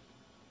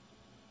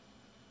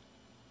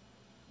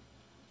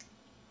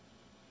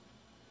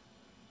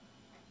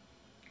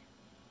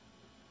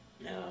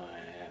I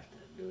have to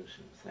do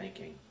some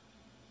thinking.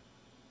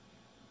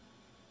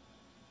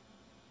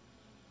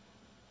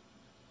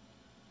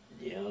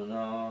 Do you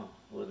know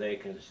who they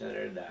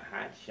considered the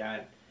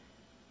hotshot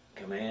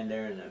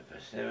commander in the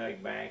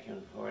Pacific back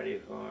in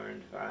 44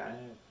 and 5?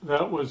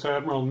 That was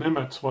Admiral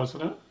Nimitz,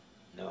 wasn't it?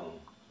 No.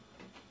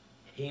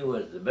 He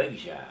was the big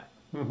shot,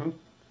 Mm-hmm.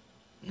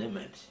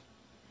 Nimitz.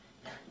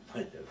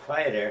 But the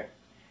fighter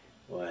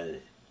was,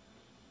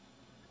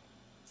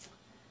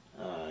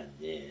 or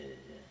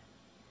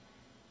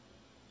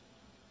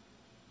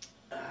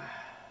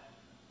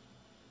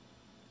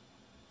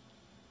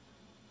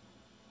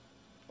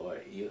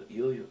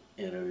you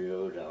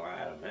interviewed a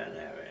lot of men,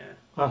 haven't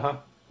you? Uh-huh.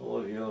 Who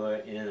have you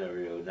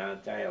interviewed? I'll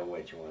tell you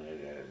which one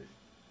it is.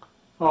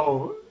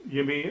 Oh,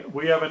 you mean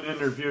we haven't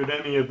interviewed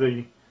any of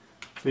the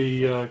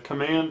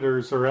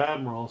commanders or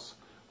admirals?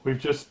 We've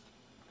just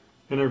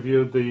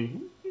interviewed the,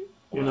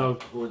 you know.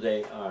 Who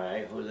they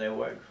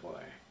work for.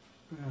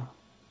 Yeah.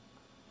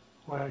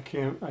 Why I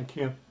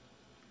can't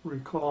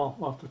recall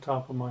off the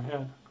top of my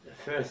head.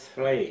 The 5th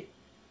Fleet.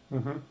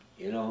 Mm-hmm.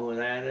 You know who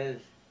that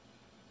is?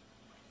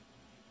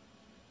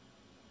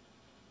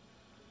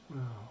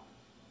 Wow.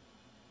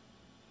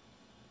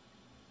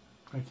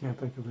 I can't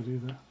think of it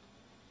either.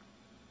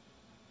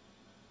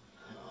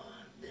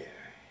 Oh, dear.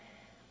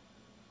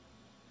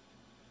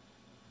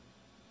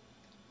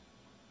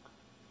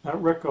 Not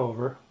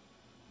Rickover.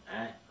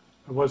 Huh?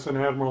 It wasn't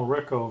Admiral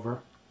Rickover.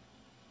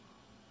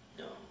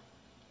 No.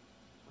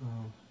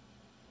 Um,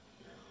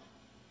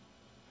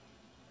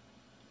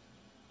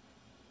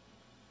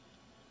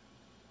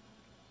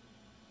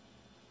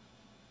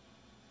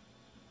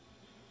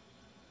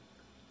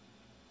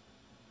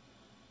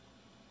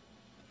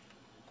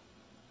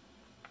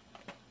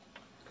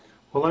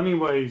 Well,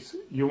 anyways,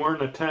 you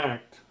weren't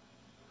attacked,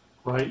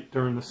 right,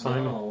 during the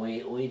signing? No,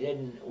 we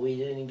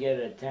didn't get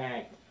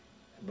attacked,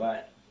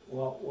 but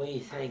what we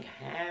think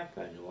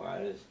happened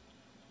was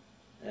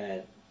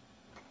that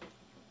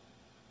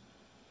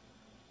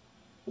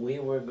we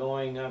were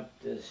going up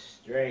the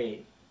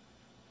strait,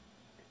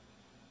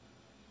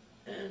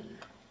 and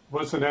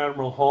Wasn't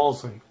Admiral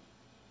Halsey?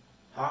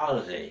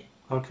 Halsey,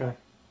 Okay.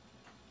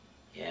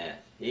 yes,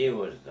 he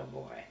was the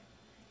boy,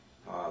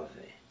 Halsey.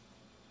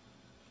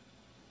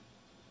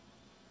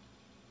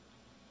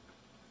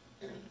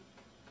 And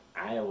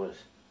I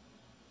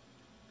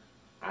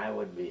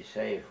would be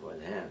safe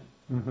with him.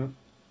 Mm-hmm.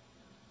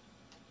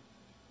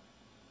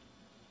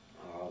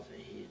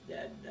 Halsey, he's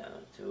dead now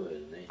too,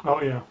 isn't he?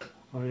 Oh, yeah.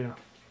 Oh, yeah.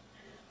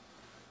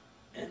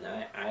 And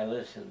I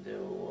listened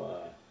to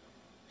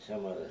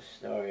some of the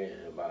stories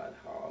about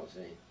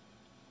Halsey,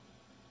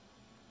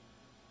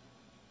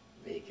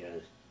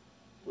 because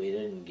we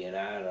didn't get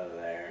out of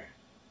there.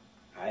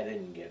 I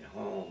didn't get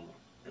home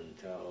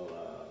until,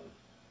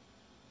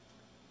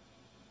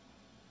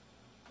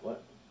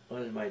 what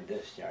does my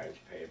discharge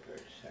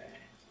papers say?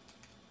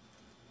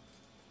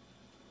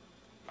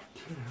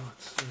 Okay,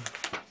 let's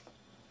see.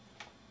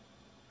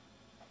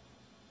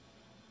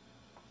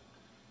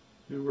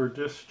 You were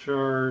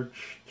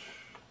discharged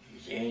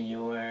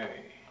January,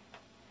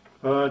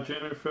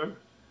 January 5th,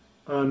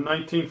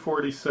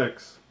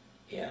 1946.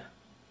 yeah,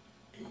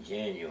 in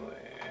January,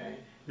 right?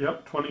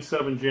 Yep,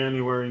 27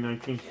 January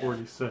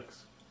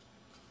 1946.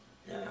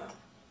 Now,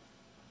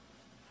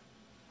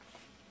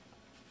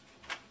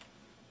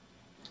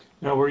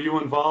 Now, were you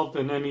involved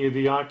in any of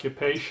the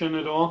occupation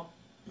at all?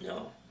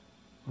 no,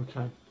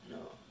 Okay. no.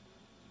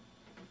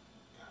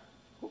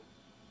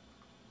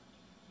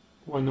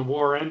 When the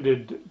war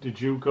ended, did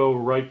you go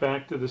right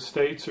back to the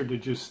States, or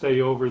did you stay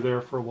over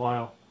there for a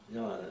while?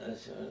 No,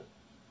 that's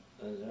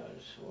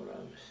what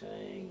I'm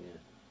saying.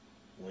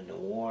 When the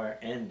war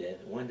ended,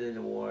 when did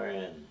the war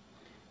end?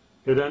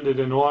 It ended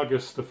in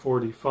August of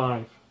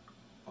 45.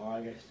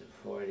 August of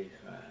 45.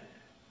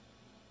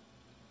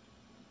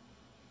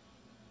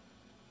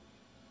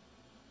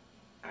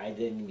 I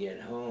didn't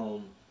get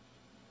home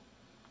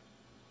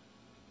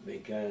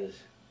because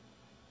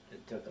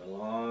it took a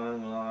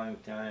long, long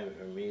time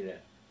for me to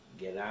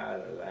get out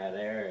of that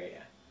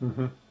area.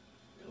 Mm-hmm.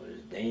 There was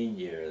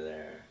danger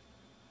there.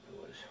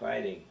 There was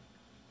fighting.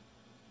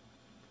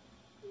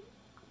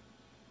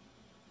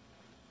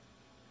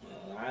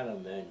 A lot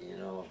of men, you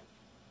know,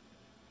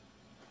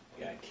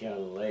 got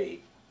killed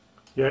late.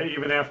 Yeah,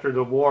 even after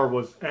the war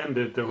was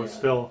ended, there was Yeah.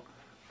 still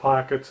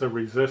pockets of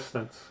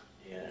resistance.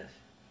 Yes.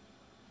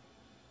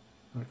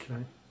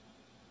 Okay.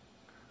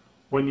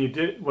 When you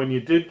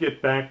did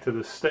get back to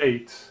the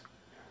States,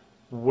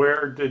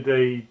 where did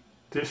they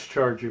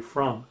discharge you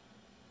from?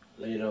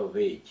 Lido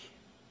Beach,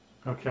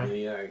 Okay. New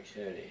York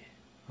City.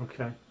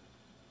 Okay.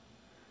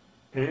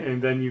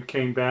 And then you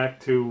came back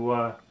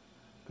to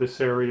this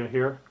area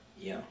here?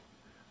 Yeah.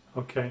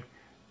 Okay.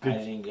 I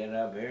didn't get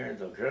up here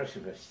until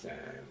Christmas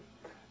time.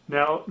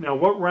 Now,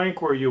 what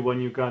rank were you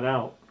when you got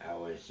out? I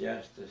was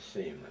just a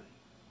seaman.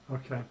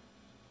 Okay.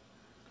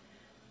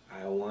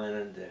 I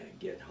wanted to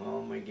get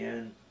home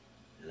again,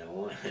 and I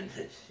wanted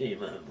to see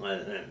my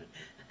mother,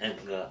 and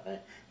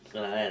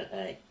glad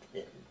I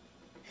did.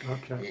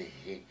 Okay.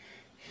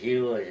 She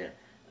was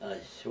a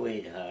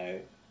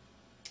sweetheart.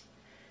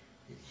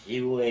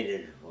 She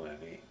waited for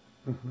me.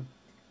 Mm-hmm.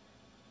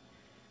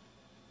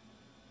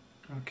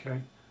 Okay.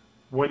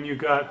 When you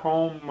got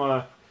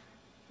home,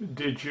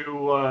 did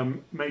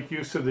you make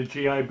use of the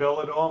GI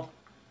Bill at all?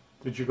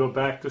 Did you go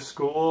back to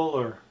school,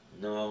 or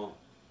No,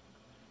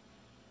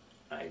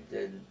 I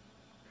didn't.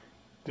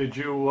 did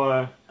you?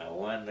 I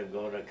wanted to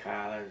go to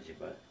college,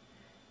 but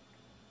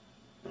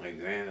my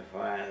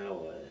grandfather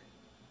was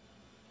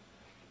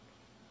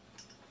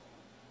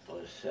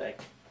sick.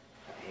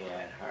 He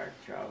had heart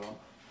trouble,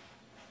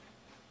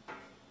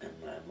 and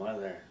my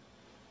mother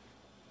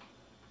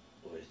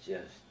was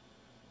just.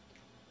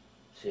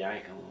 See,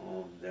 I come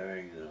home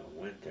during the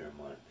winter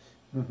months.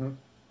 Mm-hmm.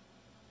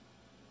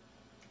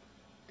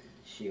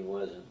 She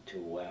wasn't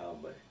too well,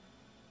 but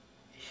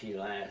she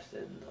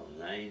lasted until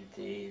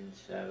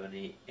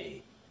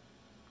 1978.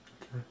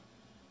 Okay.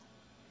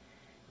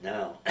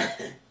 Now,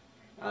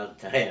 I'll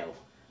tell you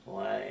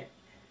why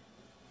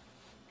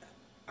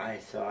I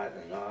thought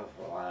an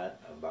awful lot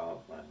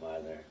about my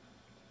mother.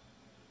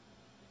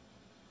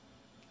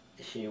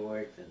 She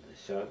worked in the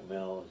silk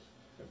mills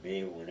for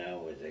me when I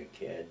was a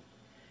kid.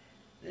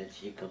 Then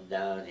she come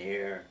down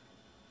here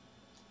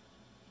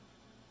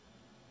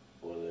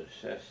with her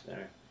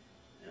sister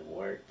and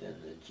worked in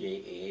the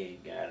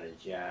GE, got a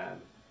job,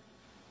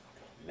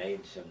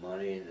 made some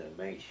money to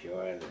make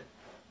sure that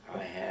I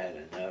had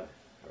enough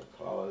for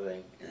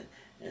clothing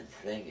and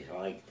things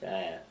like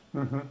that.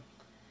 Mm-hmm.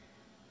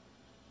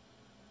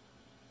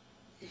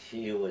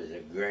 She was a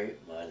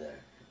great mother,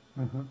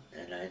 Mm-hmm.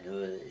 and I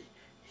knew that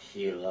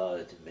she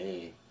loved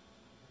me.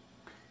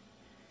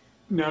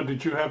 Now,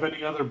 did you have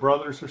any other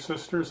brothers or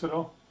sisters at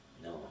all?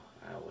 No,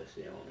 I was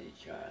the only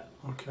child.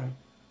 Okay.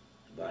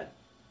 But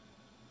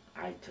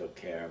I took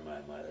care of my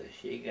mother.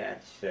 She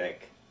got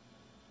sick.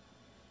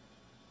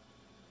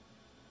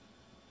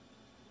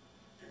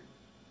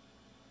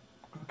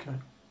 Okay.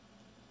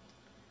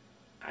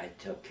 I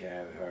took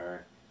care of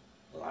her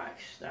lock,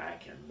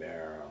 stock, and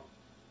barrel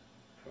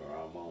for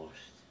almost,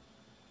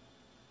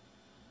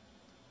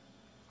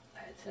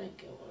 I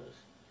think it was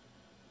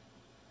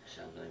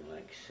something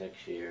like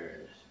 6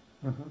 years.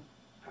 Mm-hmm.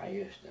 I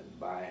used to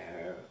buy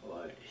her,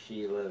 well,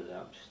 she lives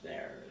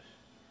upstairs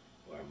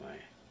where my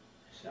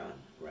son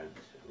rents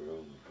a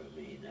room for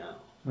me now.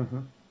 Mm-hmm.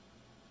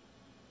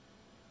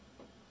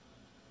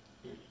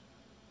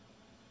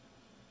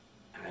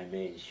 I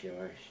made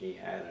sure she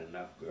had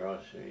enough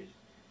groceries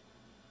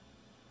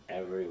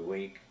every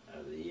week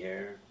of the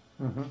year.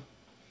 Mm-hmm.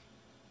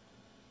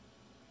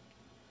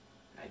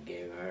 I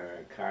gave her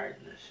a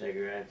carton of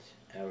cigarettes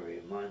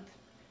every month.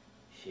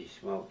 She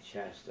smoked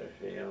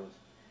Chesterfields.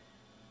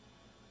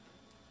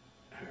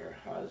 Her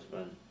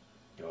husband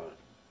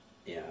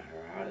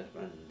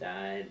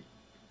died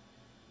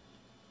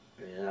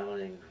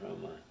resulting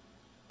from a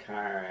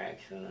car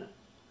accident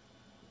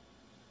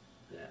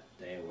that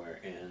they were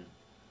in.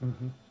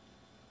 Mm-hmm.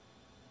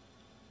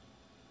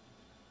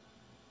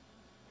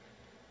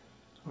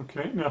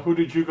 Okay, now who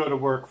did you go to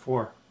work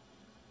for?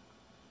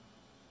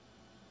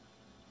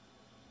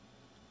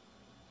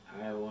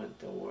 I went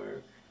to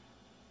work.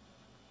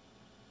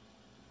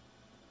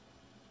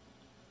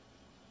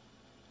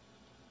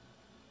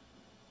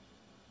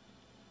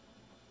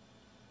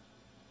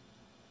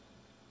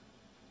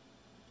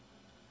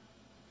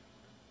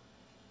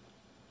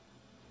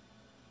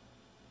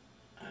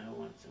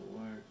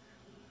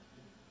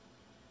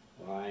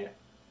 Well, I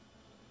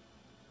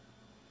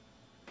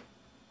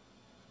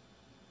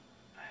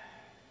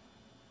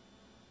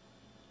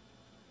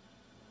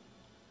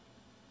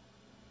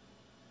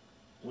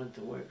went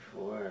to work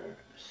for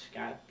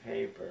Scott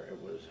Paper. It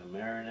was a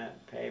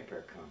Marinette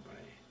Paper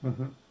Company.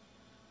 Mm-hmm.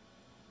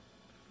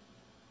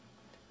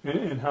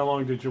 And how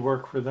long did you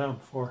work for them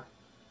for?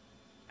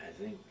 I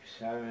think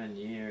 7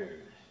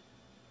 years.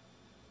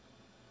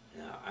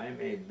 Now, I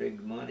made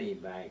big money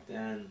back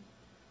then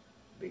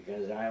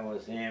because I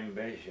was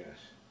ambitious.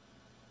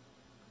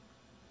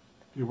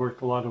 You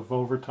worked a lot of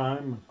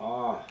overtime?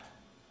 Oh,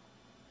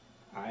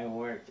 I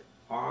worked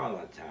all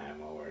the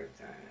time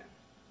overtime.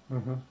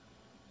 Mm-hmm.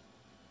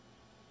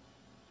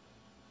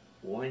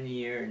 One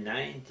year,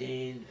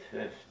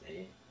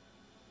 1950,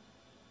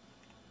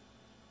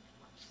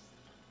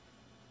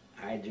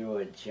 I drew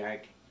a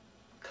check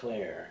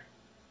clear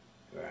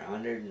for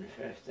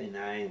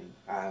 $159.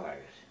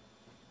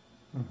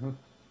 Mm-hmm.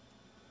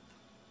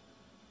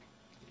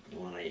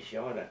 When I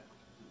showed it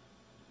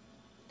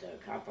to a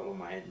couple of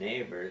my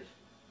neighbors,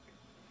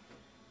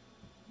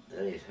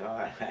 they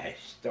thought I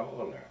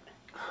stole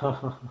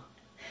her.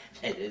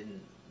 They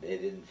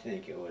didn't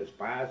think it was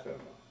possible.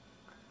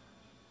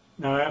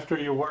 Now, after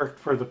you worked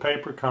for the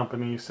paper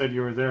company, you said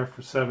you were there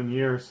for 7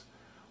 years.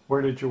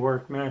 Where did you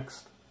work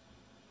next?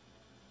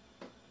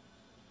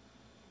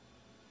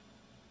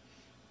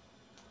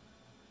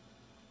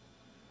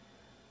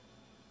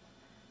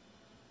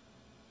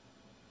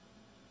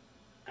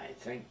 I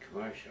think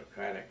Commercial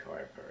Credit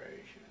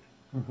Corporation.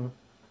 Mm-hmm.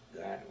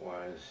 That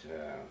was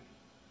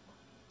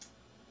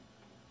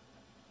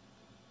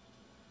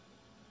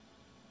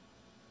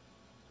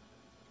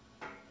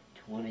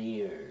 20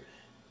 years.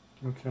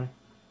 Okay.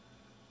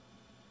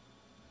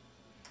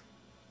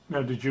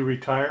 Now, did you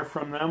retire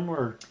from them,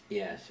 or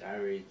Yes, I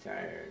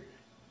retired.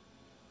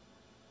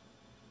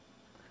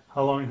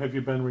 how long have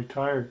you been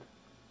retired?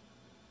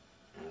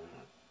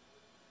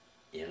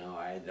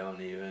 I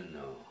don't even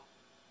know.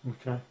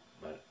 Okay.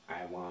 But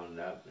I wound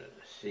up the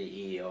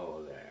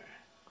CEO there.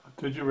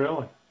 Did you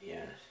really?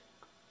 Yes.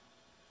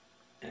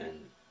 And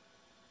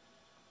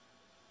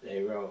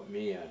they wrote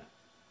me a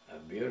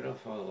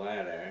beautiful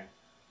letter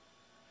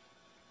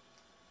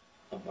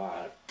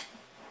about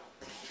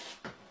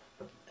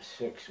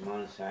 6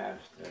 months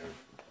after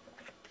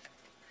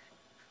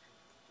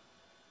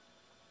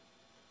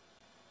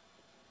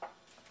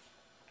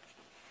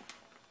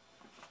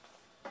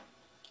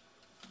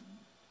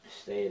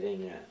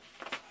stating that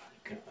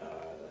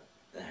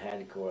the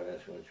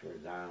headquarters, which were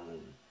down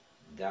in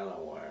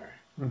Delaware,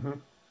 Mm-hmm.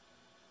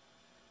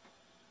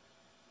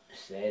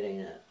 stating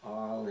that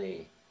all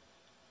the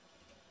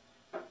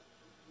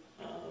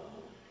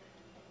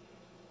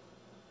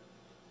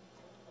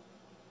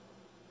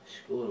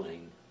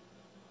schooling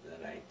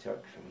that I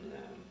took from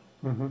them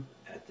Mm-hmm.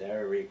 at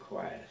their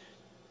request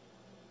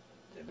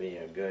to be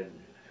a good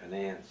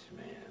finance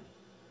man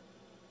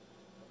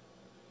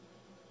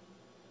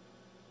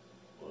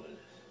was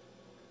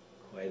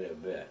quite a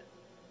bit.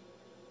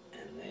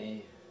 And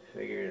they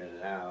figured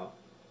it out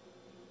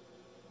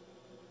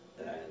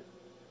that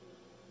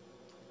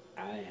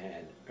I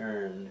had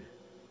earned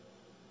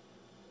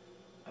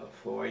a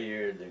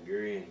 4-year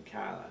degree in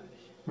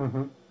college,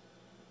 Mm-hmm.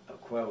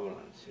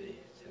 equivalency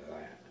to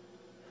that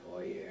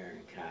 4-year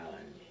in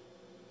college.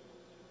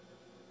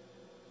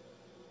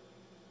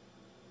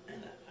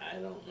 And I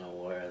don't know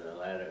where the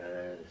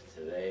letter is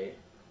today,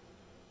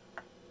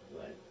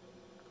 but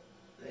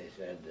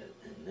said that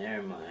in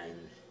their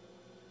minds,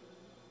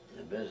 in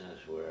the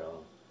business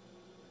world,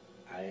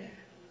 I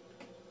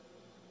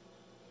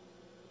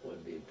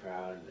would be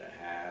proud to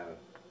have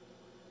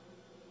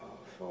a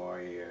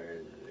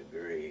 4-year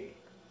degree,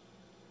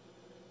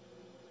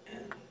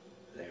 and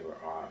they were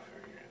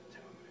offering it to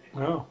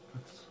me. Oh,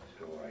 that's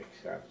So I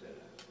accepted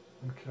it.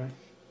 okay.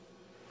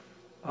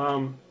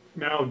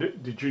 Now,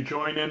 did you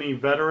join any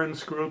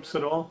veterans groups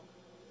at all?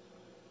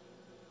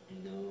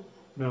 No,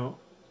 No.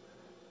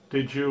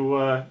 Did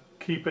you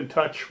keep in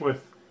touch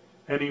with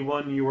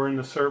anyone you were in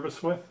the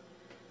service with?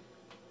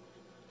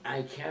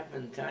 I kept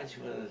in touch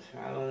with the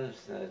fellows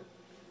that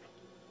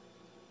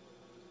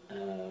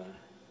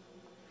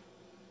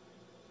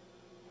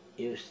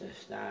used to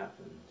stop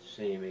and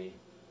see me,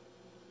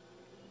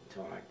 and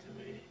talk to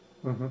me.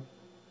 Mm-hmm.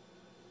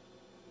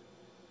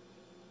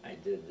 I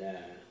did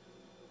that,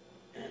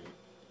 and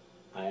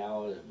I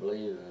always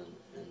believed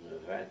in the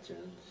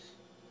veterans.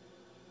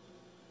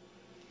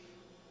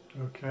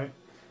 Okay.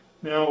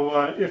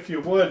 Now, if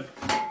you would,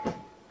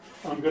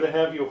 I'm going to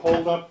have you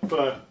hold up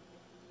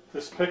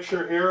this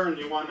picture here, and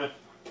you want to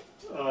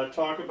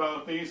talk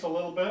about these a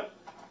little bit?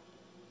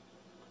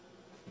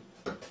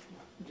 Do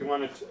you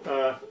want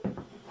to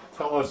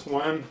tell us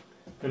when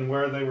and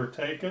where they were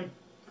taken?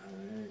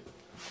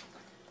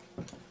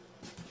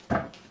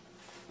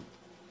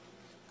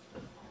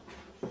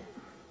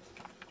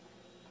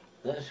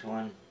 This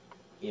one,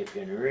 you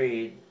can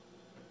read,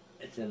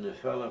 it's in the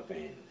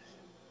Philippines.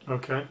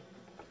 Okay.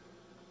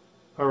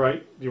 All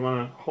right. Do you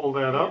want to hold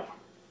that up?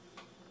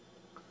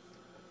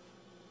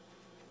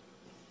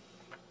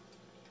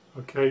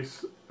 Okay.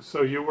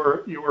 So you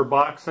were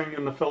boxing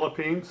in the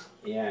Philippines?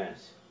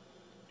 Yes.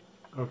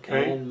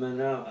 Okay. And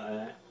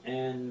Manila,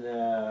 and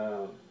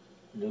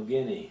New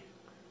Guinea.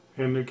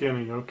 In New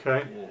Guinea.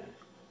 Okay. Yes.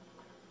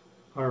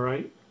 All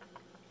right.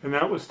 And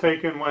that was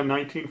taken when,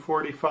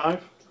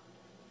 1945?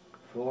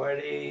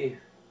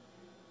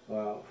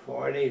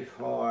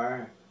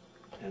 44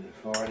 and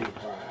 45.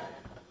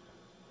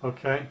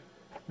 Okay.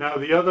 Now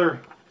the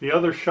other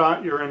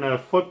shot, you're in a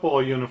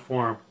football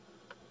uniform.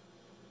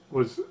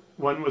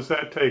 When was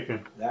that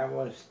taken? That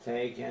was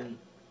taken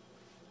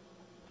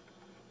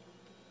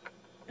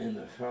in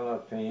the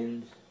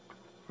Philippines.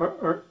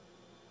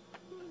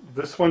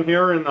 This one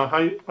here in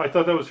the I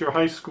thought that was your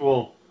high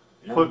school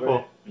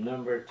football.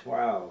 Number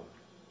 12.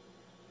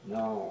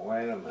 No,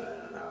 wait a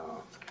minute,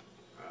 no.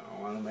 I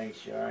want to make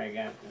sure I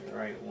got the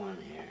right one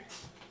here.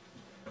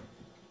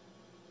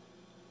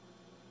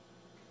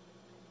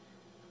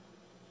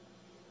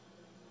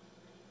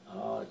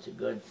 Oh, it's a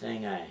good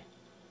thing I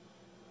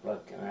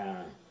looked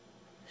around.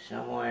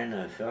 Somewhere in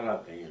the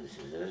Philippines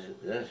is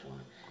this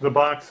one. The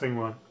boxing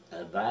one.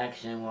 The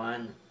boxing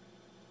one.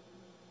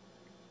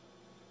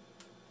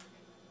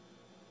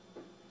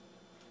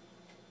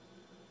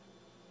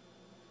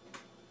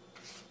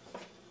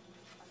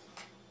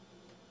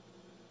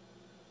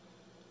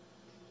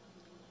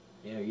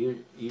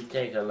 You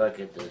take a look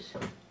at this.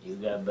 You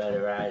got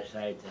better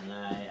eyesight than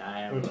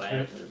I have Okay.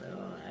 glasses, but I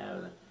don't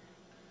have them.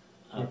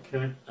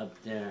 Okay.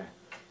 Up there.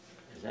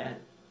 Is that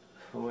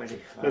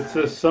 45? It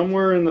says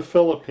somewhere in the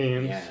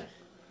Philippines. Yes.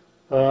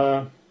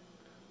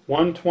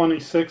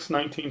 1/26,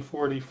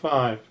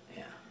 1945.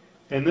 Yeah.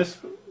 And this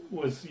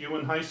was you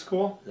in high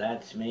school?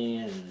 That's me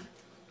in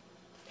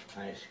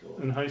high school.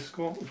 In high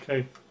school?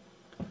 Okay.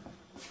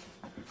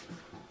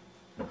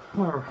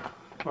 All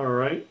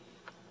right.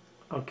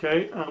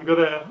 Okay, I'm going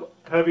to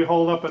have you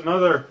hold up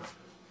another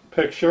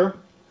picture.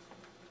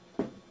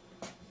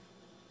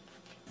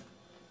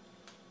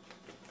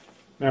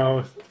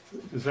 Now,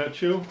 is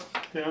that you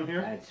down here?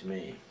 That's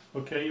me.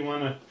 Okay, you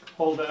want to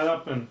hold that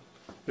up, and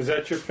is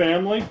that your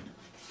family?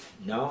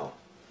 No,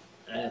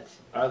 that's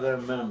other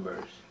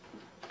members.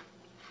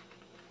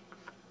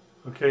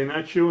 Okay, and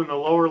that's you in the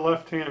lower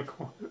left-hand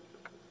corner,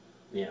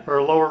 Yeah.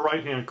 or lower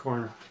right-hand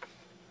corner.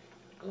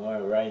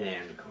 Lower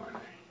right-hand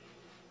corner.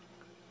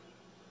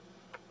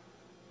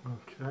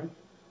 Okay.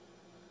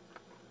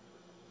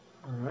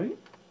 All right.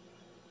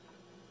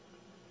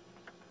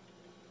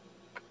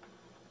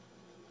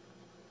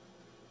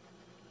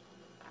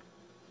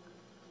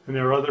 And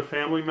there are other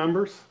family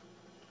members?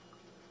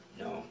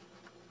 No.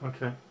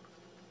 Okay.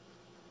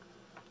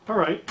 All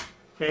right.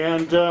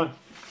 And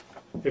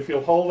if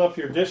you'll hold up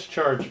your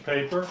discharge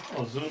paper,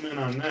 I'll zoom in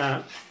on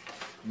that.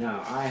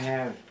 Now, I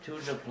have 2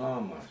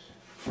 diplomas.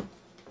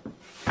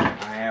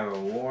 I have a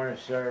war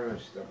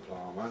service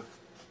diploma,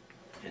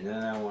 and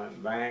then I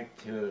went back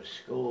to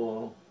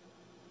school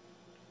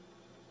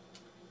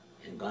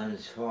in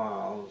Glens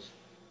Falls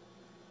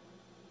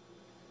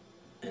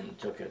and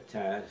took a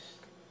test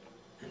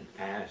and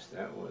passed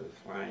it with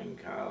flying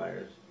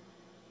colors,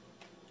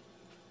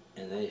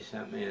 and they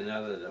sent me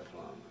another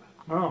diploma.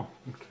 Oh,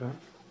 okay.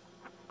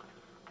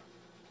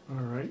 All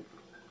right.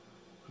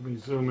 Let me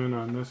zoom in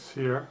on this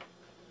here.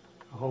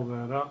 I'll hold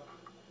that up.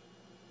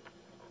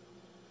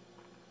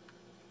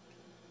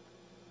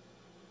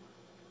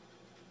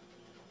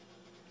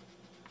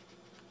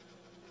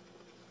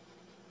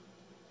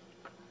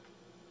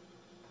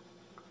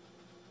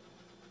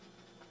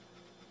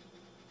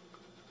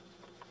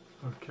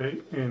 Okay,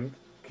 and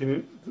can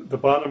you, the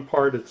bottom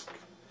part,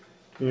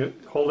 can you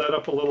hold that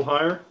up a little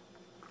higher?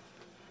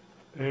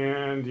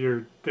 And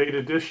your date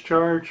of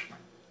discharge,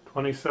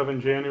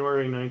 27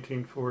 January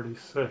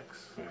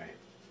 1946. Right.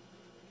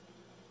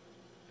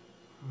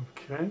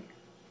 Okay.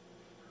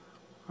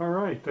 All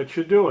right, that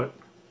should do it.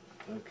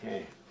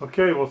 Okay.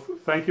 Okay, well,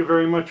 thank you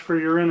very much for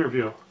your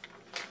interview.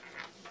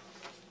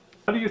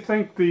 How do you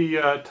think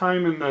the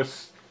time in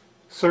this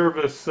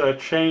service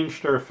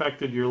changed or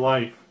affected your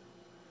life?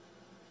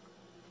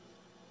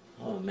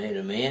 Well, it made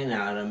a man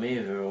out of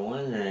me for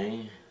one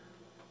thing.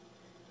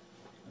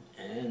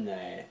 And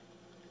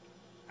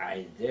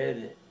I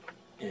did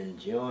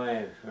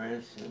enjoy, for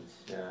instance,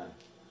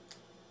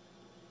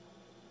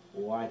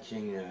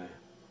 watching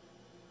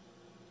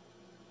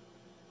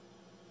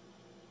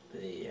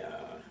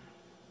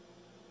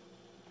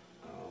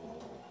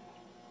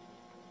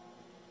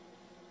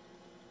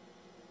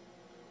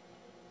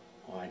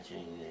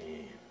watching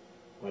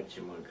the,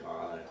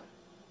 whatchamacallit.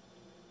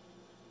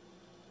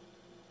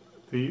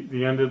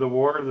 The end of the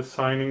war, the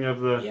signing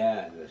of the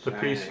Yeah, the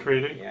peace signing,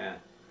 treaty? Yeah.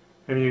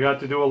 And you got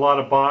to do a lot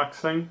of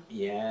boxing?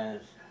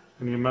 Yes.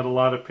 And you met a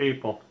lot of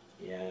people?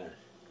 Yes.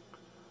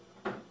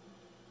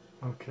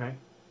 Okay.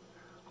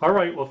 All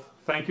right, well,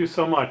 thank you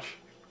so much.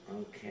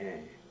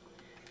 Okay.